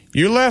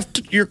 you left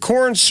your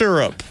corn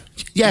syrup.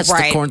 Yes,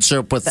 Right. the corn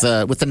syrup with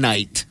the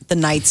night. The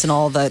nights and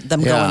all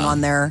them going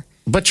on there.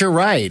 But you're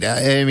right.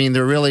 I mean,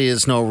 there really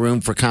is no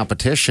room for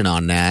competition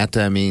on that.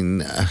 I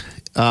mean,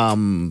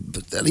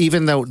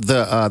 even though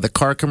the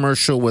car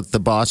commercial with the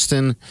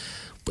Boston,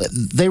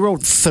 they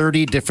wrote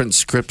 30 different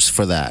scripts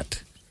for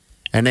that.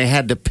 And they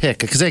had to pick,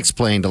 because they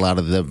explained a lot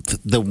of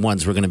the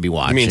ones we're going to be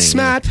watching. I mean,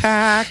 Smart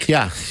Pack.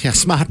 Yeah,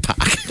 Smart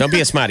Pack. Don't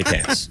be a smarty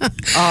pants.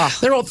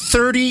 They wrote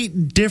 30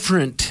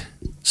 different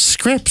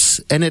scripts,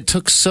 and it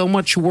took so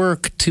much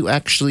work to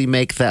actually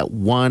make that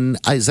one.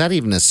 Is that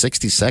even a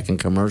 60-second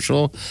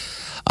commercial?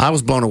 I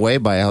was blown away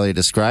by how they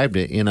described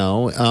it,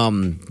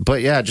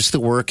 But yeah, just the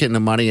work and the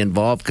money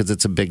involved, because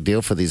it's a big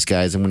deal for these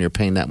guys, and when you're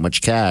paying that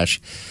much cash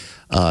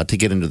to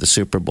get into the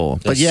Super Bowl.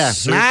 But yeah,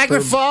 Super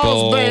Niagara Falls,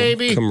 Bowl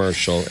baby.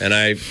 commercial. And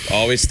I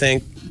always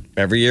think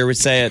Every year we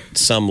say it.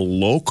 Some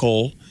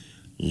local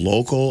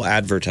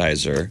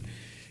advertiser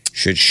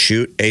should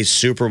shoot a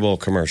Super Bowl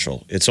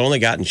commercial. It's only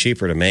gotten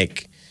cheaper to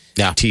make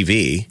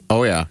TV.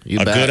 Oh, yeah.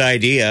 A good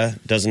idea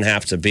doesn't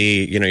have to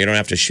be, you don't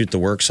have to shoot the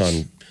works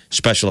on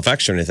special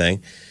effects or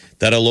anything.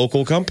 That a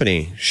local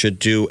company should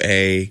do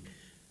a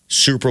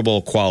Super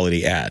Bowl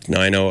quality ad.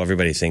 Now, I know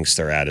everybody thinks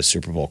their ad is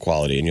Super Bowl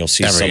quality, and you'll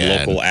see some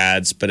local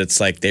ads, but it's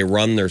like they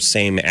run their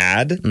same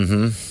ad.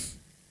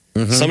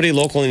 Mm-hmm. Somebody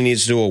locally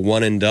needs to do a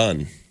one and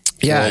done.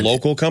 Yeah. Or a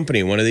local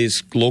company, one of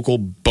these local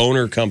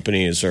boner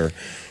companies, or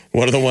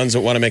one of the ones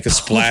that want to make a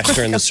splash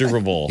during the Super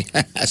Bowl.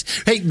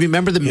 Yes. Hey,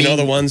 remember the meme?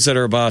 The ones that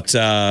are about,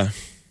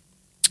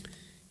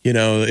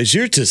 is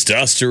your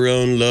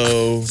testosterone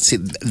low? See,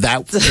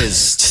 that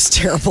is just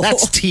terrible.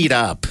 That's teed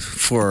up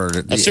for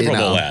a Super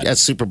Bowl ad. A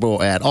Super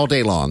Bowl ad all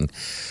day long.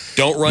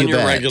 Don't run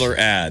your regular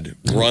ad.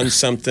 Run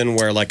something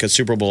where, like a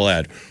Super Bowl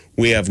ad,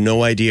 we have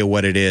no idea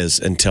what it is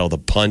until the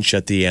punch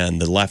at the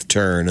end, the left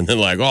turn, and then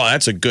like, oh,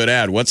 that's a good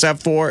ad. What's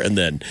that for? And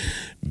then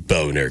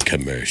boner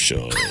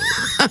commercial.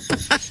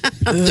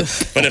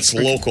 But it's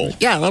local.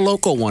 Yeah, a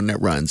local one that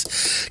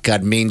runs.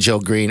 God, Mean Joe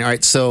Green. All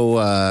right, so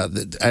I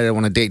don't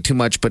want to date too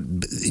much, but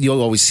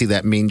you'll always see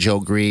that Mean Joe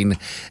Green.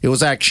 It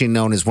was actually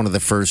known as one of the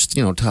first,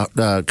 top,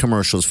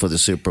 commercials for the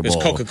Super Bowl.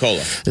 It's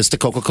Coca-Cola. It's the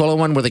Coca-Cola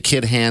one where the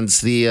kid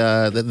hands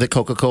the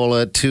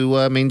Coca-Cola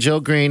to Mean Joe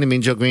Green, and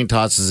Mean Joe Green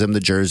tosses him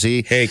the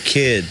jersey. Hey,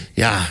 kid.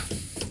 Yeah.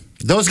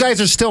 Those guys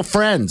are still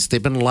friends.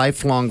 They've been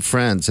lifelong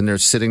friends, and they're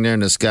sitting there,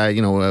 and this guy,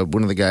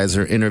 one of the guys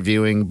are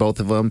interviewing both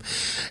of them,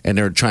 and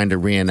they're trying to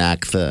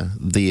reenact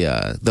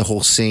the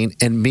whole scene.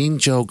 And Mean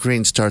Joe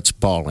Green starts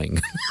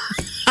bawling.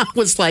 I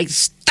was like,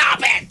 "Stop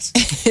it!"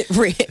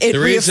 It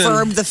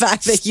reaffirmed the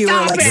fact that you were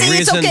like, "See,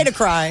 it's okay to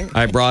cry."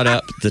 I brought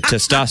up the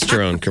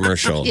testosterone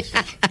commercial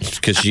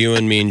because you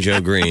and Mean Joe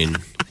Green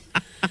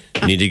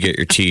need to get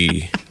your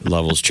T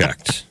levels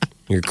checked.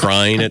 You're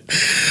crying at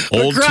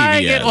old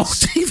TV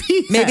ads.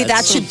 Maybe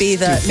that should be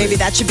the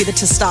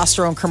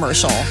testosterone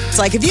commercial. It's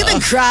like, if you've been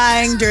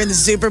crying during the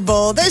Super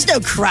Bowl, there's no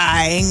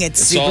crying at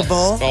Super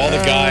Bowl. All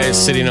the guys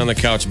sitting on the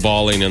couch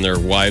bawling, and their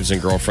wives and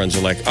girlfriends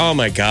are like, "Oh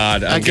my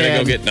God, I'm gonna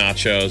go get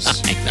nachos."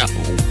 I know.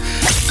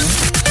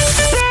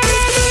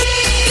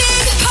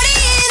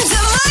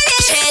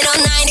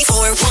 Channel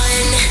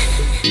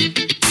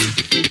 94.1.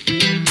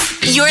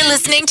 You're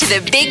listening to the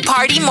Big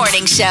Party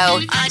Morning Show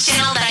on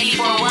Channel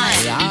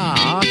 94.1.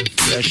 Yeah,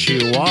 yes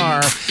you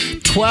are.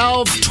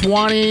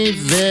 12:20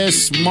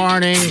 this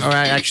morning. All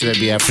right, actually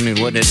that'd be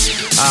afternoon, wouldn't it?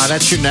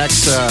 That's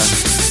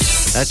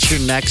your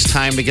next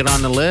time to get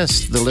on the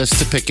list. The list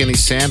to pick any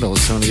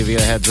sandals. So I'm going to give you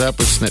a heads up.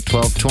 Listen at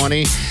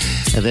 12:20.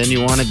 And then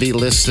you want to be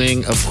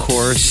listening, of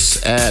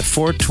course, at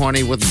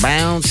 4:20 with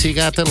Bounce. He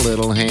got the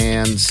little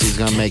hands. He's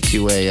going to make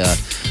you a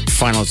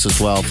finalist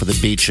as well for the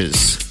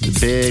beaches. The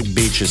big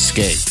beach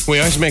escape. We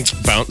always make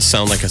Bounce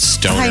sound like a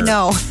stoner. I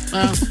know.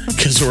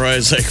 Because we're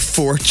always like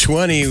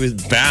 4:20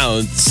 with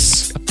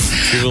Bounce.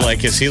 People are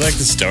like, is he like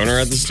the stoner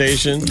at the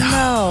station?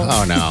 No.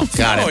 Oh, no.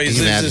 Got No, it.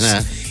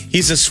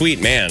 he's a sweet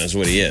man, is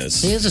what he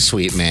is. He is a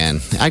sweet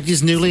man.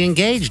 He's newly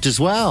engaged as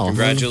well.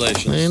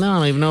 Congratulations. I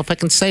don't even know if I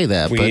can say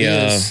that, but he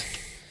is.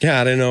 Yeah,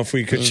 I don't know if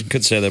we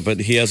could say that, but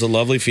he has a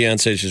lovely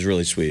fiancée. She's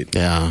really sweet.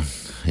 Yeah.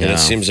 And it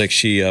seems like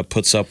she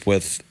puts up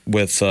with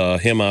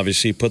him,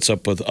 obviously, puts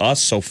up with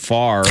us so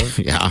far.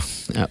 Yeah,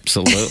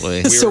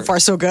 absolutely. So far,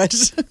 so good.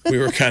 We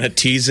were kind of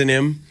teasing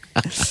him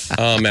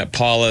at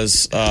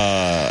Paula's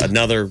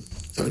another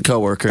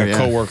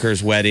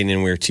coworker's wedding,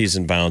 and we were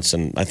teasing Bounce,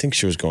 and I think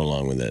she was going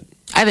along with it.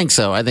 I think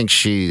so. I think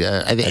she.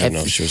 I don't know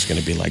if she was going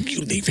to be like,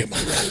 "You leave him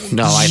alone."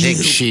 No, I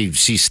think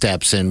she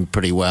steps in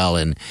pretty well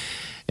and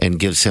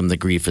gives him the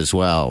grief as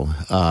well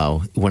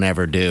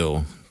whenever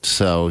due.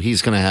 So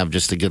he's going to have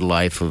just a good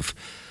life of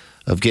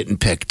getting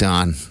picked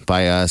on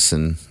by us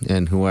and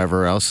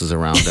whoever else is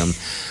around him.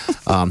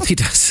 He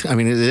does. I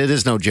mean, it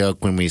is no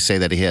joke when we say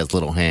that he has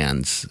little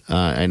hands.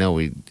 I know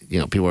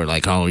people are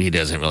like, "Oh, he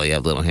doesn't really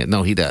have little hands."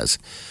 No, he does.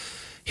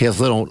 He has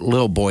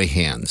little boy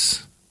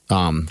hands,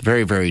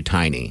 very, very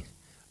tiny.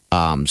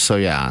 So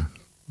yeah,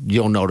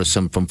 you'll notice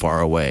him from far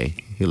away.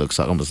 He looks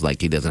almost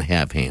like he doesn't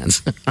have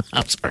hands.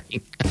 I'm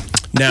sorry.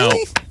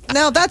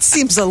 Now that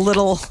seems a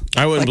little.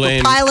 I wouldn't blame.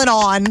 We're piling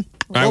on.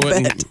 I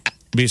wouldn't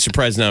be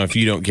surprised now if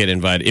you don't get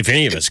invited. If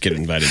any of us get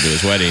invited to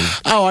his wedding.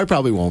 Oh, I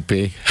probably won't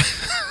be.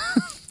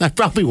 I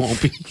probably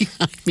won't be.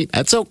 I mean,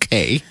 that's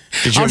okay.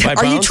 Did you invite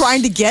Are Bounce? you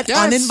trying to get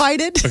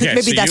uninvited? Okay,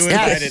 Maybe so that's you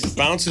invited.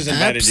 Bounce is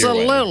invited.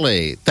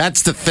 Absolutely.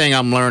 That's the thing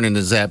I'm learning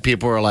is that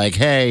people are like,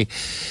 "Hey,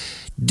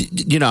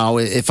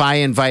 if I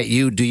invite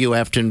you, do you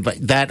have to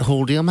invite that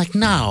whole deal?" I'm like,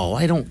 "No,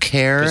 I don't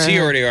care." Because he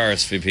already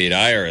RSVP'd.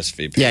 I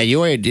RSVP'd. Yeah,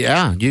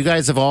 you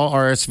guys have all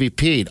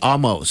RSVP'd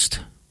almost.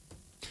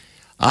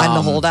 I'm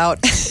the holdout.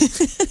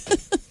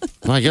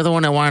 Well, you're the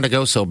one that wanted to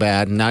go so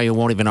bad, and now you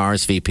won't even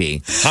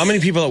RSVP. How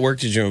many people at work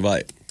did you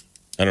invite?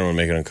 I don't want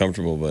to make it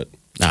uncomfortable, but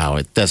no,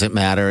 it doesn't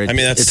matter.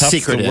 That's it's tough.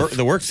 secretive.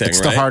 The work thing,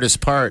 it's right? the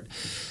hardest part.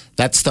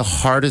 That's the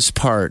hardest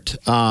part.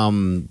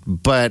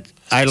 But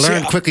I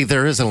learned quickly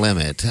there is a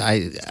limit.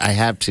 I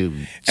have to.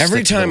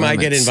 Every stick to the time I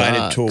limit. get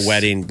invited to Sucks. a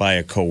wedding by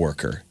a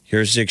coworker,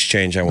 here's the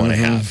exchange I want to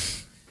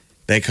have.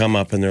 They come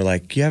up and they're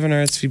like, "You haven't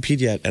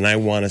RSVP'd yet," and I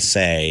want to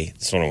say,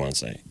 "This is what I want to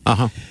say."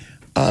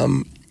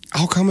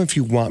 I'll come if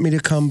you want me to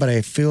come, but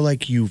I feel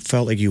like you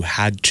felt like you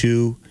had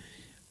to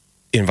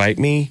invite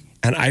me.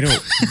 And I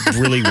don't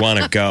really want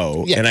to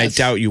go. Yes. And I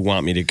doubt you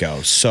want me to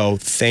go. So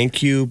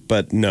thank you,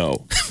 but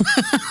no.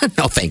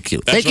 No, thank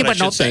you. That's Thank you, what I but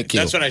no, should say. thank you.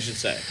 That's what I should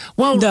say.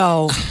 Well,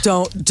 No,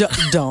 don't.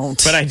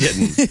 But I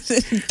didn't.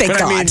 Thank but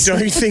God. I mean,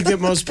 don't you think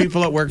that most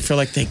people at work feel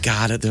like they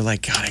got it? They're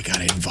like, God, I got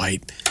to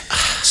invite.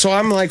 So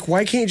I'm like,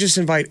 why can't you just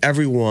invite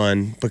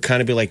everyone, but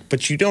kind of be like,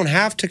 but you don't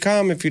have to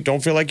come if you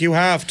don't feel like you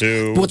have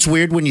to. What's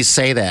weird when you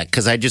say that,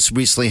 because I just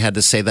recently had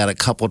to say that a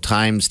couple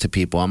times to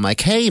people. I'm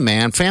like, hey,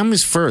 man,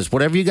 family's first.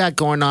 Whatever you got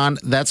going on,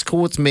 that's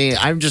cool with me.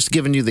 I'm just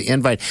giving you the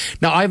invite.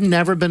 Now, I've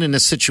never been in a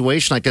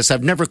situation like this.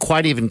 I've never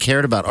quite even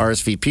cared about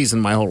RSVPs in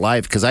my whole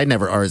life because I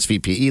never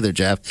RSVP either,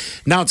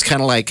 Jeff. Now it's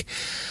kind of like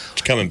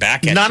It's coming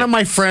back at none you. of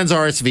my friends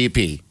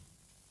RSVP.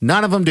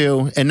 None of them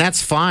do, and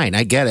that's fine.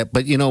 I get it.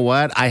 But you know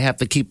what? I have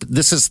to keep,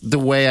 this is the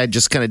way I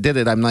just kind of did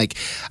it. I'm like,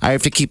 I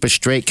have to keep a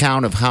straight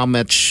count of how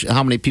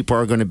many people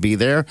are going to be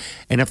there.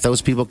 And if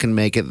those people can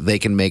make it, they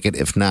can make it.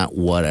 If not,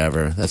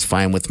 whatever. That's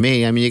fine with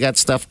me. I mean, you got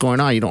stuff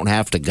going on. You don't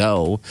have to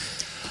go.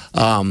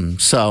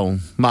 So,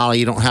 Molly,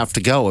 you don't have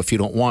to go if you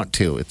don't want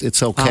to.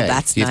 It's okay.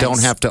 that's you nice.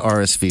 don't have to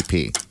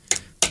RSVP.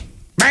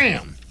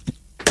 Bam!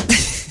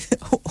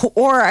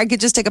 Or I could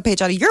just take a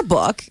page out of your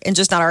book and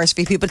just not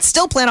RSVP, but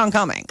still plan on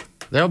coming.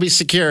 There'll be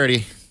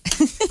security.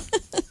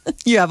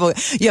 You have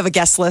a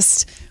guest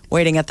list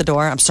waiting at the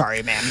door. I'm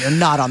sorry, ma'am, you're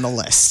not on the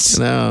list.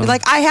 No. You're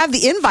like, I have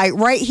the invite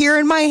right here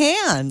in my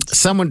hand.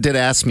 Someone did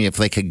ask me if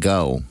they could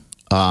go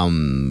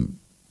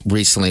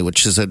recently,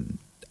 which is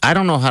I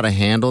don't know how to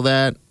handle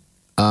that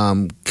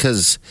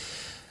because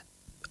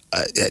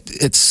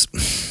it's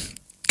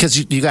because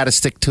you got to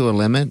stick to a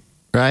limit,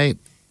 right?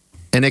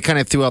 And it kind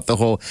of threw out the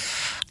whole.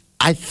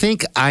 I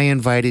think I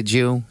invited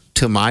you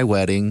to my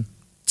wedding,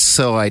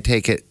 so I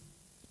take it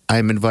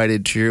I'm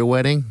invited to your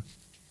wedding.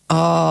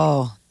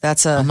 Oh,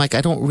 that's I'm like,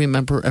 I don't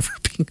remember ever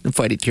being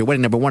invited to your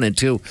wedding. Number one and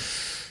two,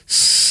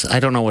 I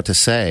don't know what to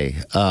say.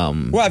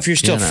 Well, if you're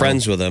still you know.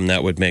 friends with them,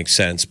 that would make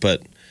sense.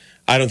 But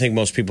I don't think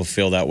most people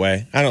feel that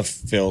way. I don't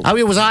feel. I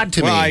mean, it was odd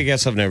to Well, me. I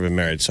guess I've never been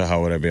married, so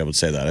how would I be able to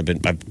say that?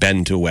 I've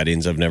been to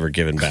weddings. I've never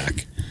given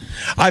back.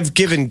 I've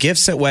given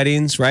gifts at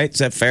weddings, right? Is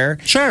that fair?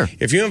 Sure.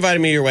 If you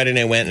invited me to your wedding,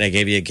 I went and I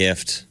gave you a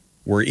gift.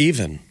 We're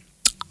even.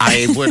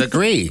 I would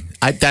agree.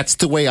 That's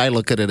the way I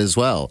look at it as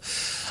well.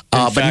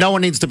 But fact- no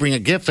one needs to bring a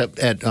gift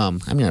at I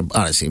mean,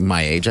 honestly,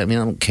 my age. I mean,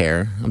 I don't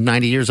care. I'm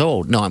 90 years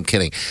old. No, I'm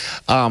kidding.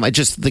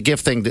 The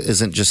gift thing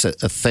isn't just a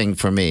thing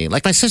for me.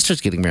 Like my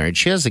sister's getting married.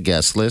 She has a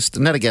guest list.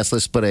 Not a guest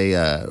list, but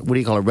a, what do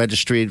you call a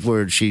registry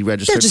where she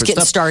registered They're just for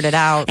getting stuff. started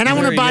out. And I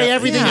want to buy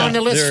everything on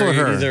the list for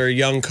her. They're a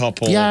young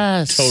couple.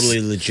 Yes.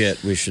 Totally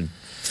legit. We should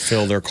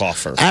fill their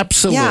coffer.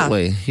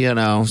 Absolutely. You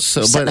know,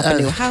 so, Setting but up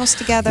a new house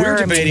together. We're I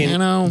mean, debating you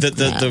know,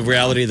 the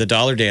reality of the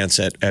dollar dance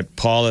at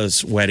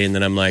Paula's wedding.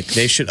 Then I'm like,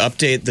 they should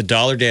update the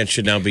dollar dance.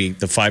 Should now be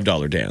the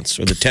 $5 dance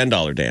or the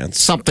 $10 dance.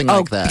 something Oh,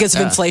 like that. because of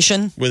Yeah.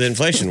 inflation? With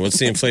inflation, what's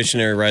the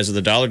inflationary rise of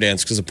the dollar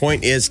dance? Because the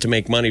point is to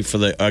make money for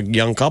the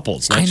young couple.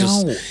 It's not I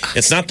just. know.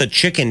 It's not the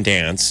chicken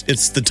dance.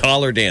 It's the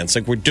dollar dance.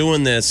 Like we're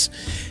doing this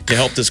to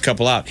help this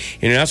couple out.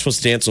 And you're not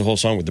supposed to dance the whole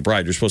song with the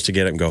bride. You're supposed to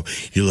get up and go,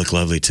 "You look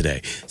lovely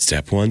today."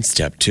 Step 1,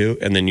 step 2,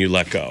 and then you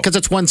let go. Because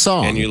it's one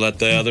song. And you let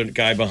the other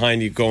guy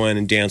behind you go in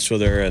and dance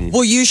with her. And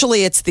Well,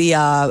 usually it's the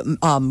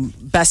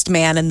best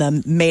man and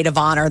the maid of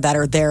honor that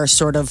are there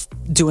sort of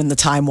doing the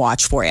time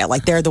watch for you.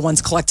 Like they're the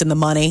ones collecting the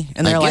money.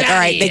 And they're Like, like, get all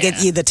outta right, they here.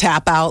 get you the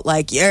tap out.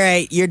 Like, all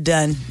right, you're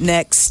done.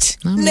 Next.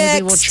 Well, Next.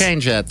 maybe we'll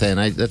change that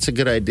then. That's a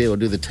good idea. We'll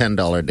do the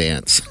 $10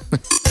 dance.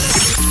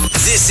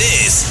 This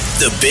is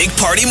the Big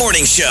Party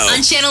Morning Show.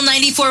 On Channel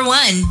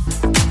 94.1.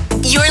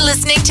 You're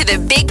listening to the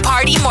Big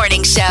Party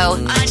Morning Show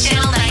on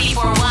Channel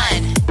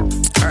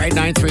 94.1. All right,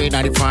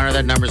 938-9400.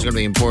 That number is going to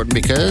be important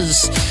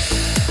because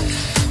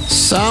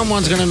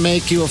someone's going to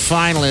make you a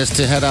finalist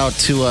to head out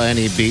to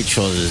any beach.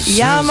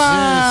 Yeah,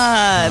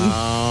 man.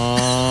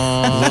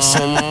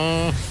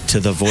 listen to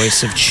the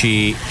voice of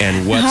Chi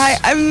and what's. Hi,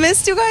 I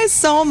missed you guys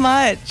so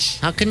much.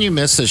 How can you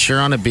miss us? You're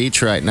on a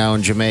beach right now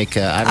in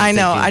Jamaica. I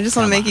know. I just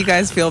want to make you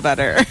guys feel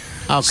better.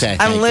 Okay. I'm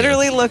thank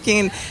literally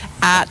looking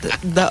at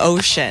the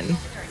ocean.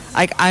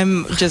 Like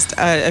I'm just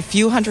a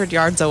few hundred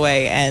yards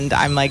away, and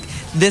I'm like,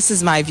 this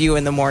is my view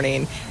in the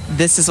morning.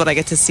 This is what I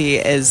get to see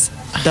is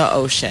the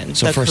ocean.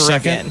 So the for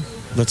Caribbean. a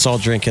second, let's all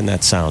drink in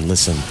that sound.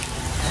 Listen.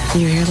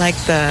 You hear like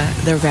the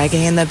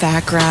reggae in the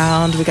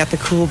background. We got the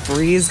cool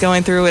breeze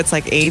going through. It's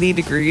like 80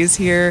 degrees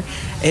here.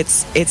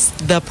 It's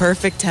the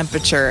perfect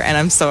temperature, and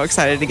I'm so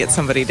excited to get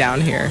somebody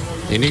down here.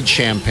 You need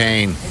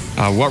champagne.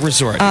 What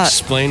resort?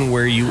 Explain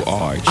where you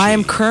are. G. I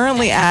am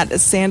currently at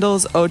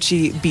Sandals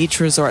Ochi Beach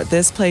Resort.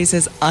 This place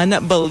is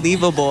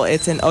unbelievable.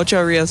 It's in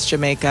Ocho Rios,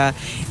 Jamaica.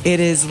 It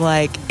is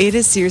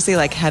seriously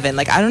like heaven.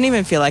 Like, I don't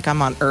even feel like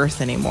I'm on Earth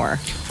anymore.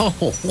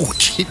 Oh,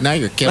 gee, now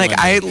you're killing me.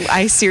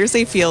 I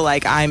seriously feel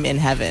like I'm in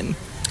heaven.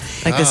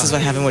 Like, this is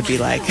what heaven would be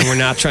like. And we're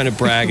not trying to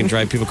brag and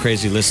drive people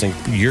crazy listening.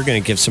 You're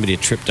going to give somebody a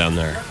trip down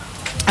there.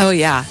 Oh,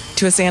 yeah,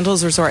 to a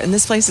Sandals resort. And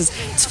this place it's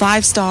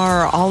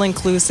 5-star,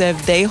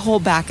 all-inclusive. They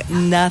hold back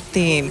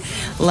nothing.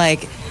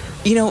 Like,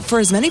 you know, for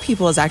as many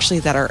people as actually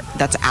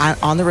that's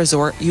on the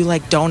resort, you,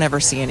 like, don't ever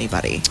see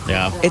anybody.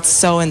 Yeah. It's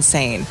so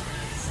insane.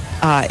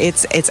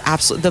 It's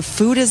absolutely, the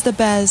food is the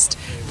best.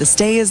 The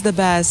stay is the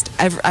best.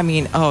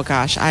 Oh,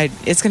 gosh,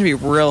 it's going to be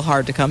real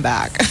hard to come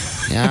back.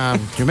 Yeah,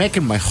 you're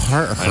making my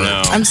heart hurt. I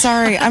know. I'm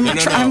sorry.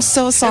 I'm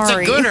so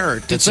sorry. It's a good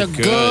hurt. It's a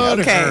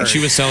good hurt. She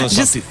was telling us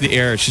off the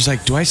air. She's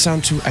like, I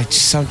sound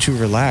too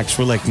relaxed.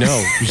 We're like,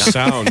 no, you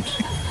sound.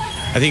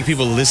 I think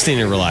people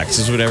listening are relaxed.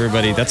 This is what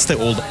that's the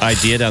old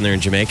idea down there in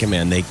Jamaica,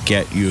 man. They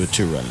get you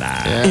to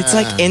relax. Yeah. It's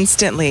like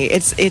instantly.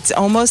 It's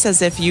almost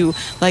as if you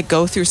like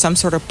go through some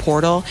sort of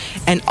portal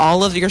and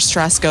all of your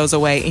stress goes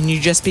away and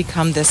you just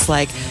become this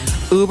like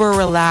uber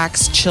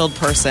relaxed, chilled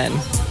person.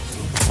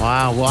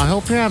 Wow. Well, I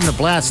hope you're having a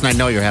blast, and I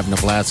know you're having a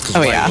blast.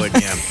 Because why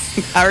wouldn't you?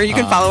 Or you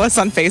can follow us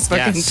on Facebook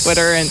and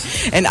Twitter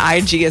and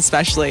IG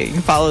especially. You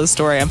can follow the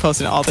story. I'm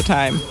posting it all the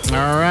time.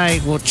 All right.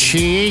 Well, Chi,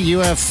 you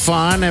have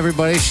fun,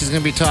 everybody. She's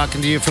going to be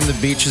talking to you from the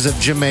beaches of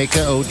Jamaica,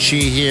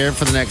 Ochi, here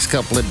for the next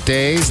couple of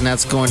days, and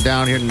that's going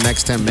down here in the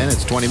next 10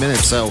 minutes, 20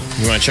 minutes. So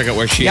you want to check out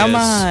where she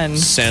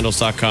is?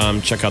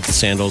 Sandals.com. Check out the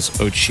Sandals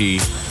Ochi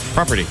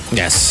property.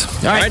 Yes.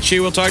 All right, Chi,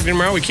 we'll talk to you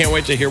tomorrow. We can't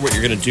wait to hear what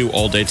you're going to do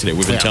all day today.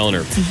 We've been telling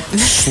her,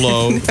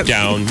 slow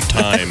down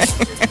time.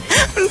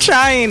 I'm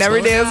trying.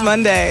 Every day is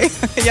Monday.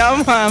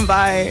 Yum,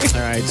 bye.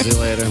 All right, see you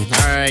later.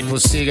 All right, we'll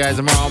see you guys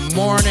tomorrow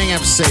morning.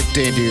 Have a safe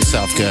day and do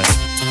yourself good.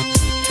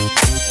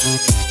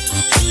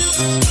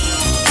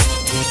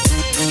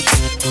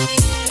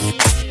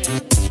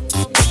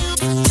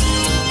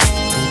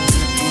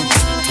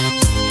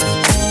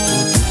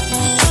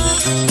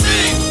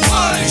 Big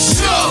Party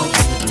Show.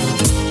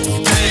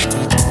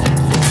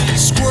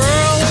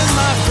 Squirrel in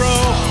my fro.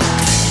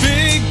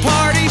 Big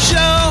Party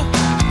Show.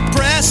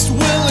 Breast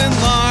will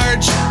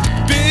enlarge.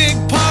 Big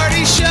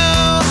Party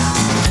Show.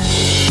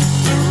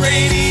 The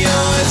radio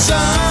is on.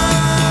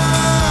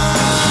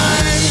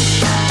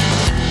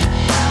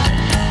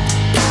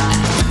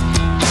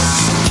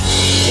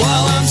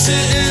 While I'm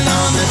sitting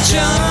on the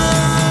john.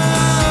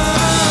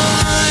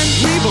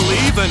 We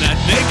believe in a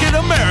naked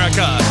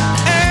America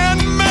and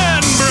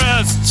man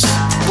breasts.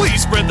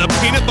 Please spread the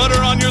peanut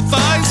butter on your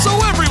thighs so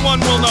everyone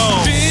will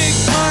know. Big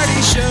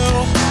Party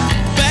Show.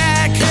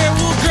 Back hair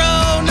will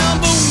grow.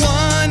 Number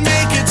one,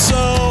 make it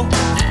so.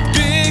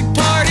 Big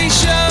Party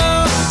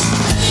Show.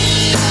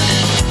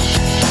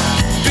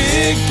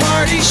 Big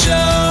Party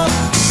Show.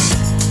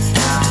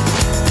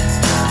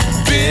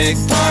 Big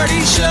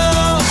Party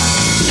Show.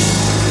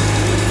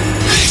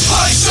 Big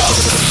Party Show.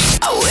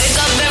 I wake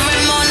up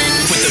every morning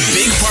With the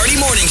Big Party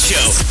Morning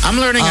Show. I'm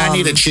learning I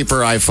need a cheaper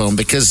iPhone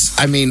because,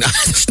 I mean,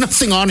 there's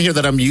nothing on here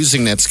that I'm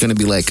using that's going to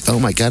be like, oh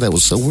my God, that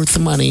was so worth the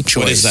money.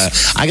 Choice. What is that?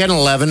 I got an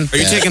 11. Are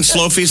you taking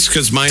slow fees?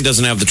 Because mine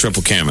doesn't have the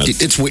triple camera.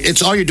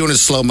 It's all you're doing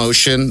is slow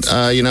motion,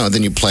 and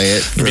then you play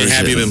it. I mean,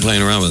 have you been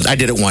playing around with it? I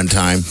did it one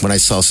time when I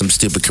saw some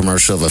stupid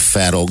commercial of a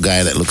fat old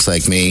guy that looks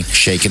like me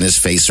shaking his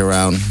face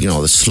around.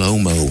 The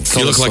slow-mo.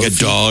 You look like a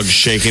dog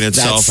shaking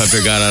itself after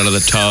it got out of the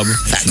tub.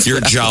 Your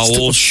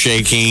jowls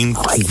shaking.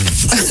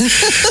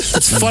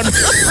 It's fun.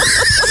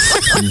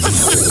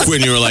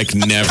 When you were like,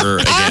 never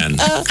again.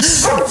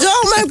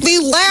 Don't make me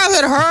laugh.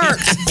 It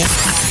hurts.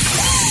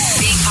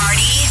 Big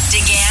Party,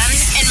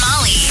 DeGan, and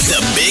Molly.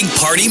 The Big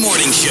Party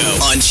Morning Show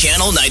on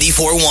Channel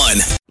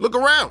 94.1. Look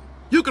around.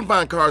 You can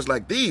find cars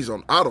like these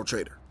on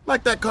AutoTrader.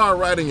 Like that car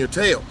riding your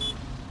tail.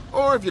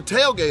 Or if you're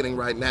tailgating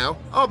right now,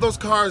 all those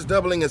cars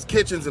doubling as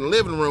kitchens and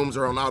living rooms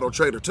are on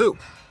AutoTrader too.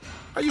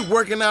 Are you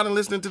working out and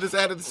listening to this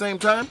ad at the same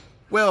time?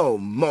 Well,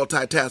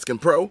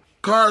 multitasking pro,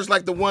 cars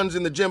like the ones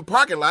in the gym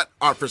parking lot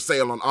are for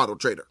sale on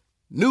AutoTrader.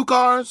 New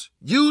cars,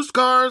 used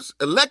cars,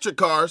 electric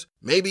cars,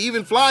 maybe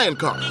even flying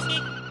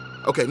cars.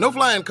 Okay, no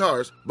flying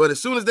cars, but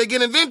as soon as they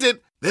get invented,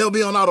 they'll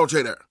be on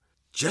AutoTrader.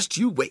 Just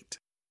you wait.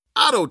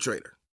 AutoTrader.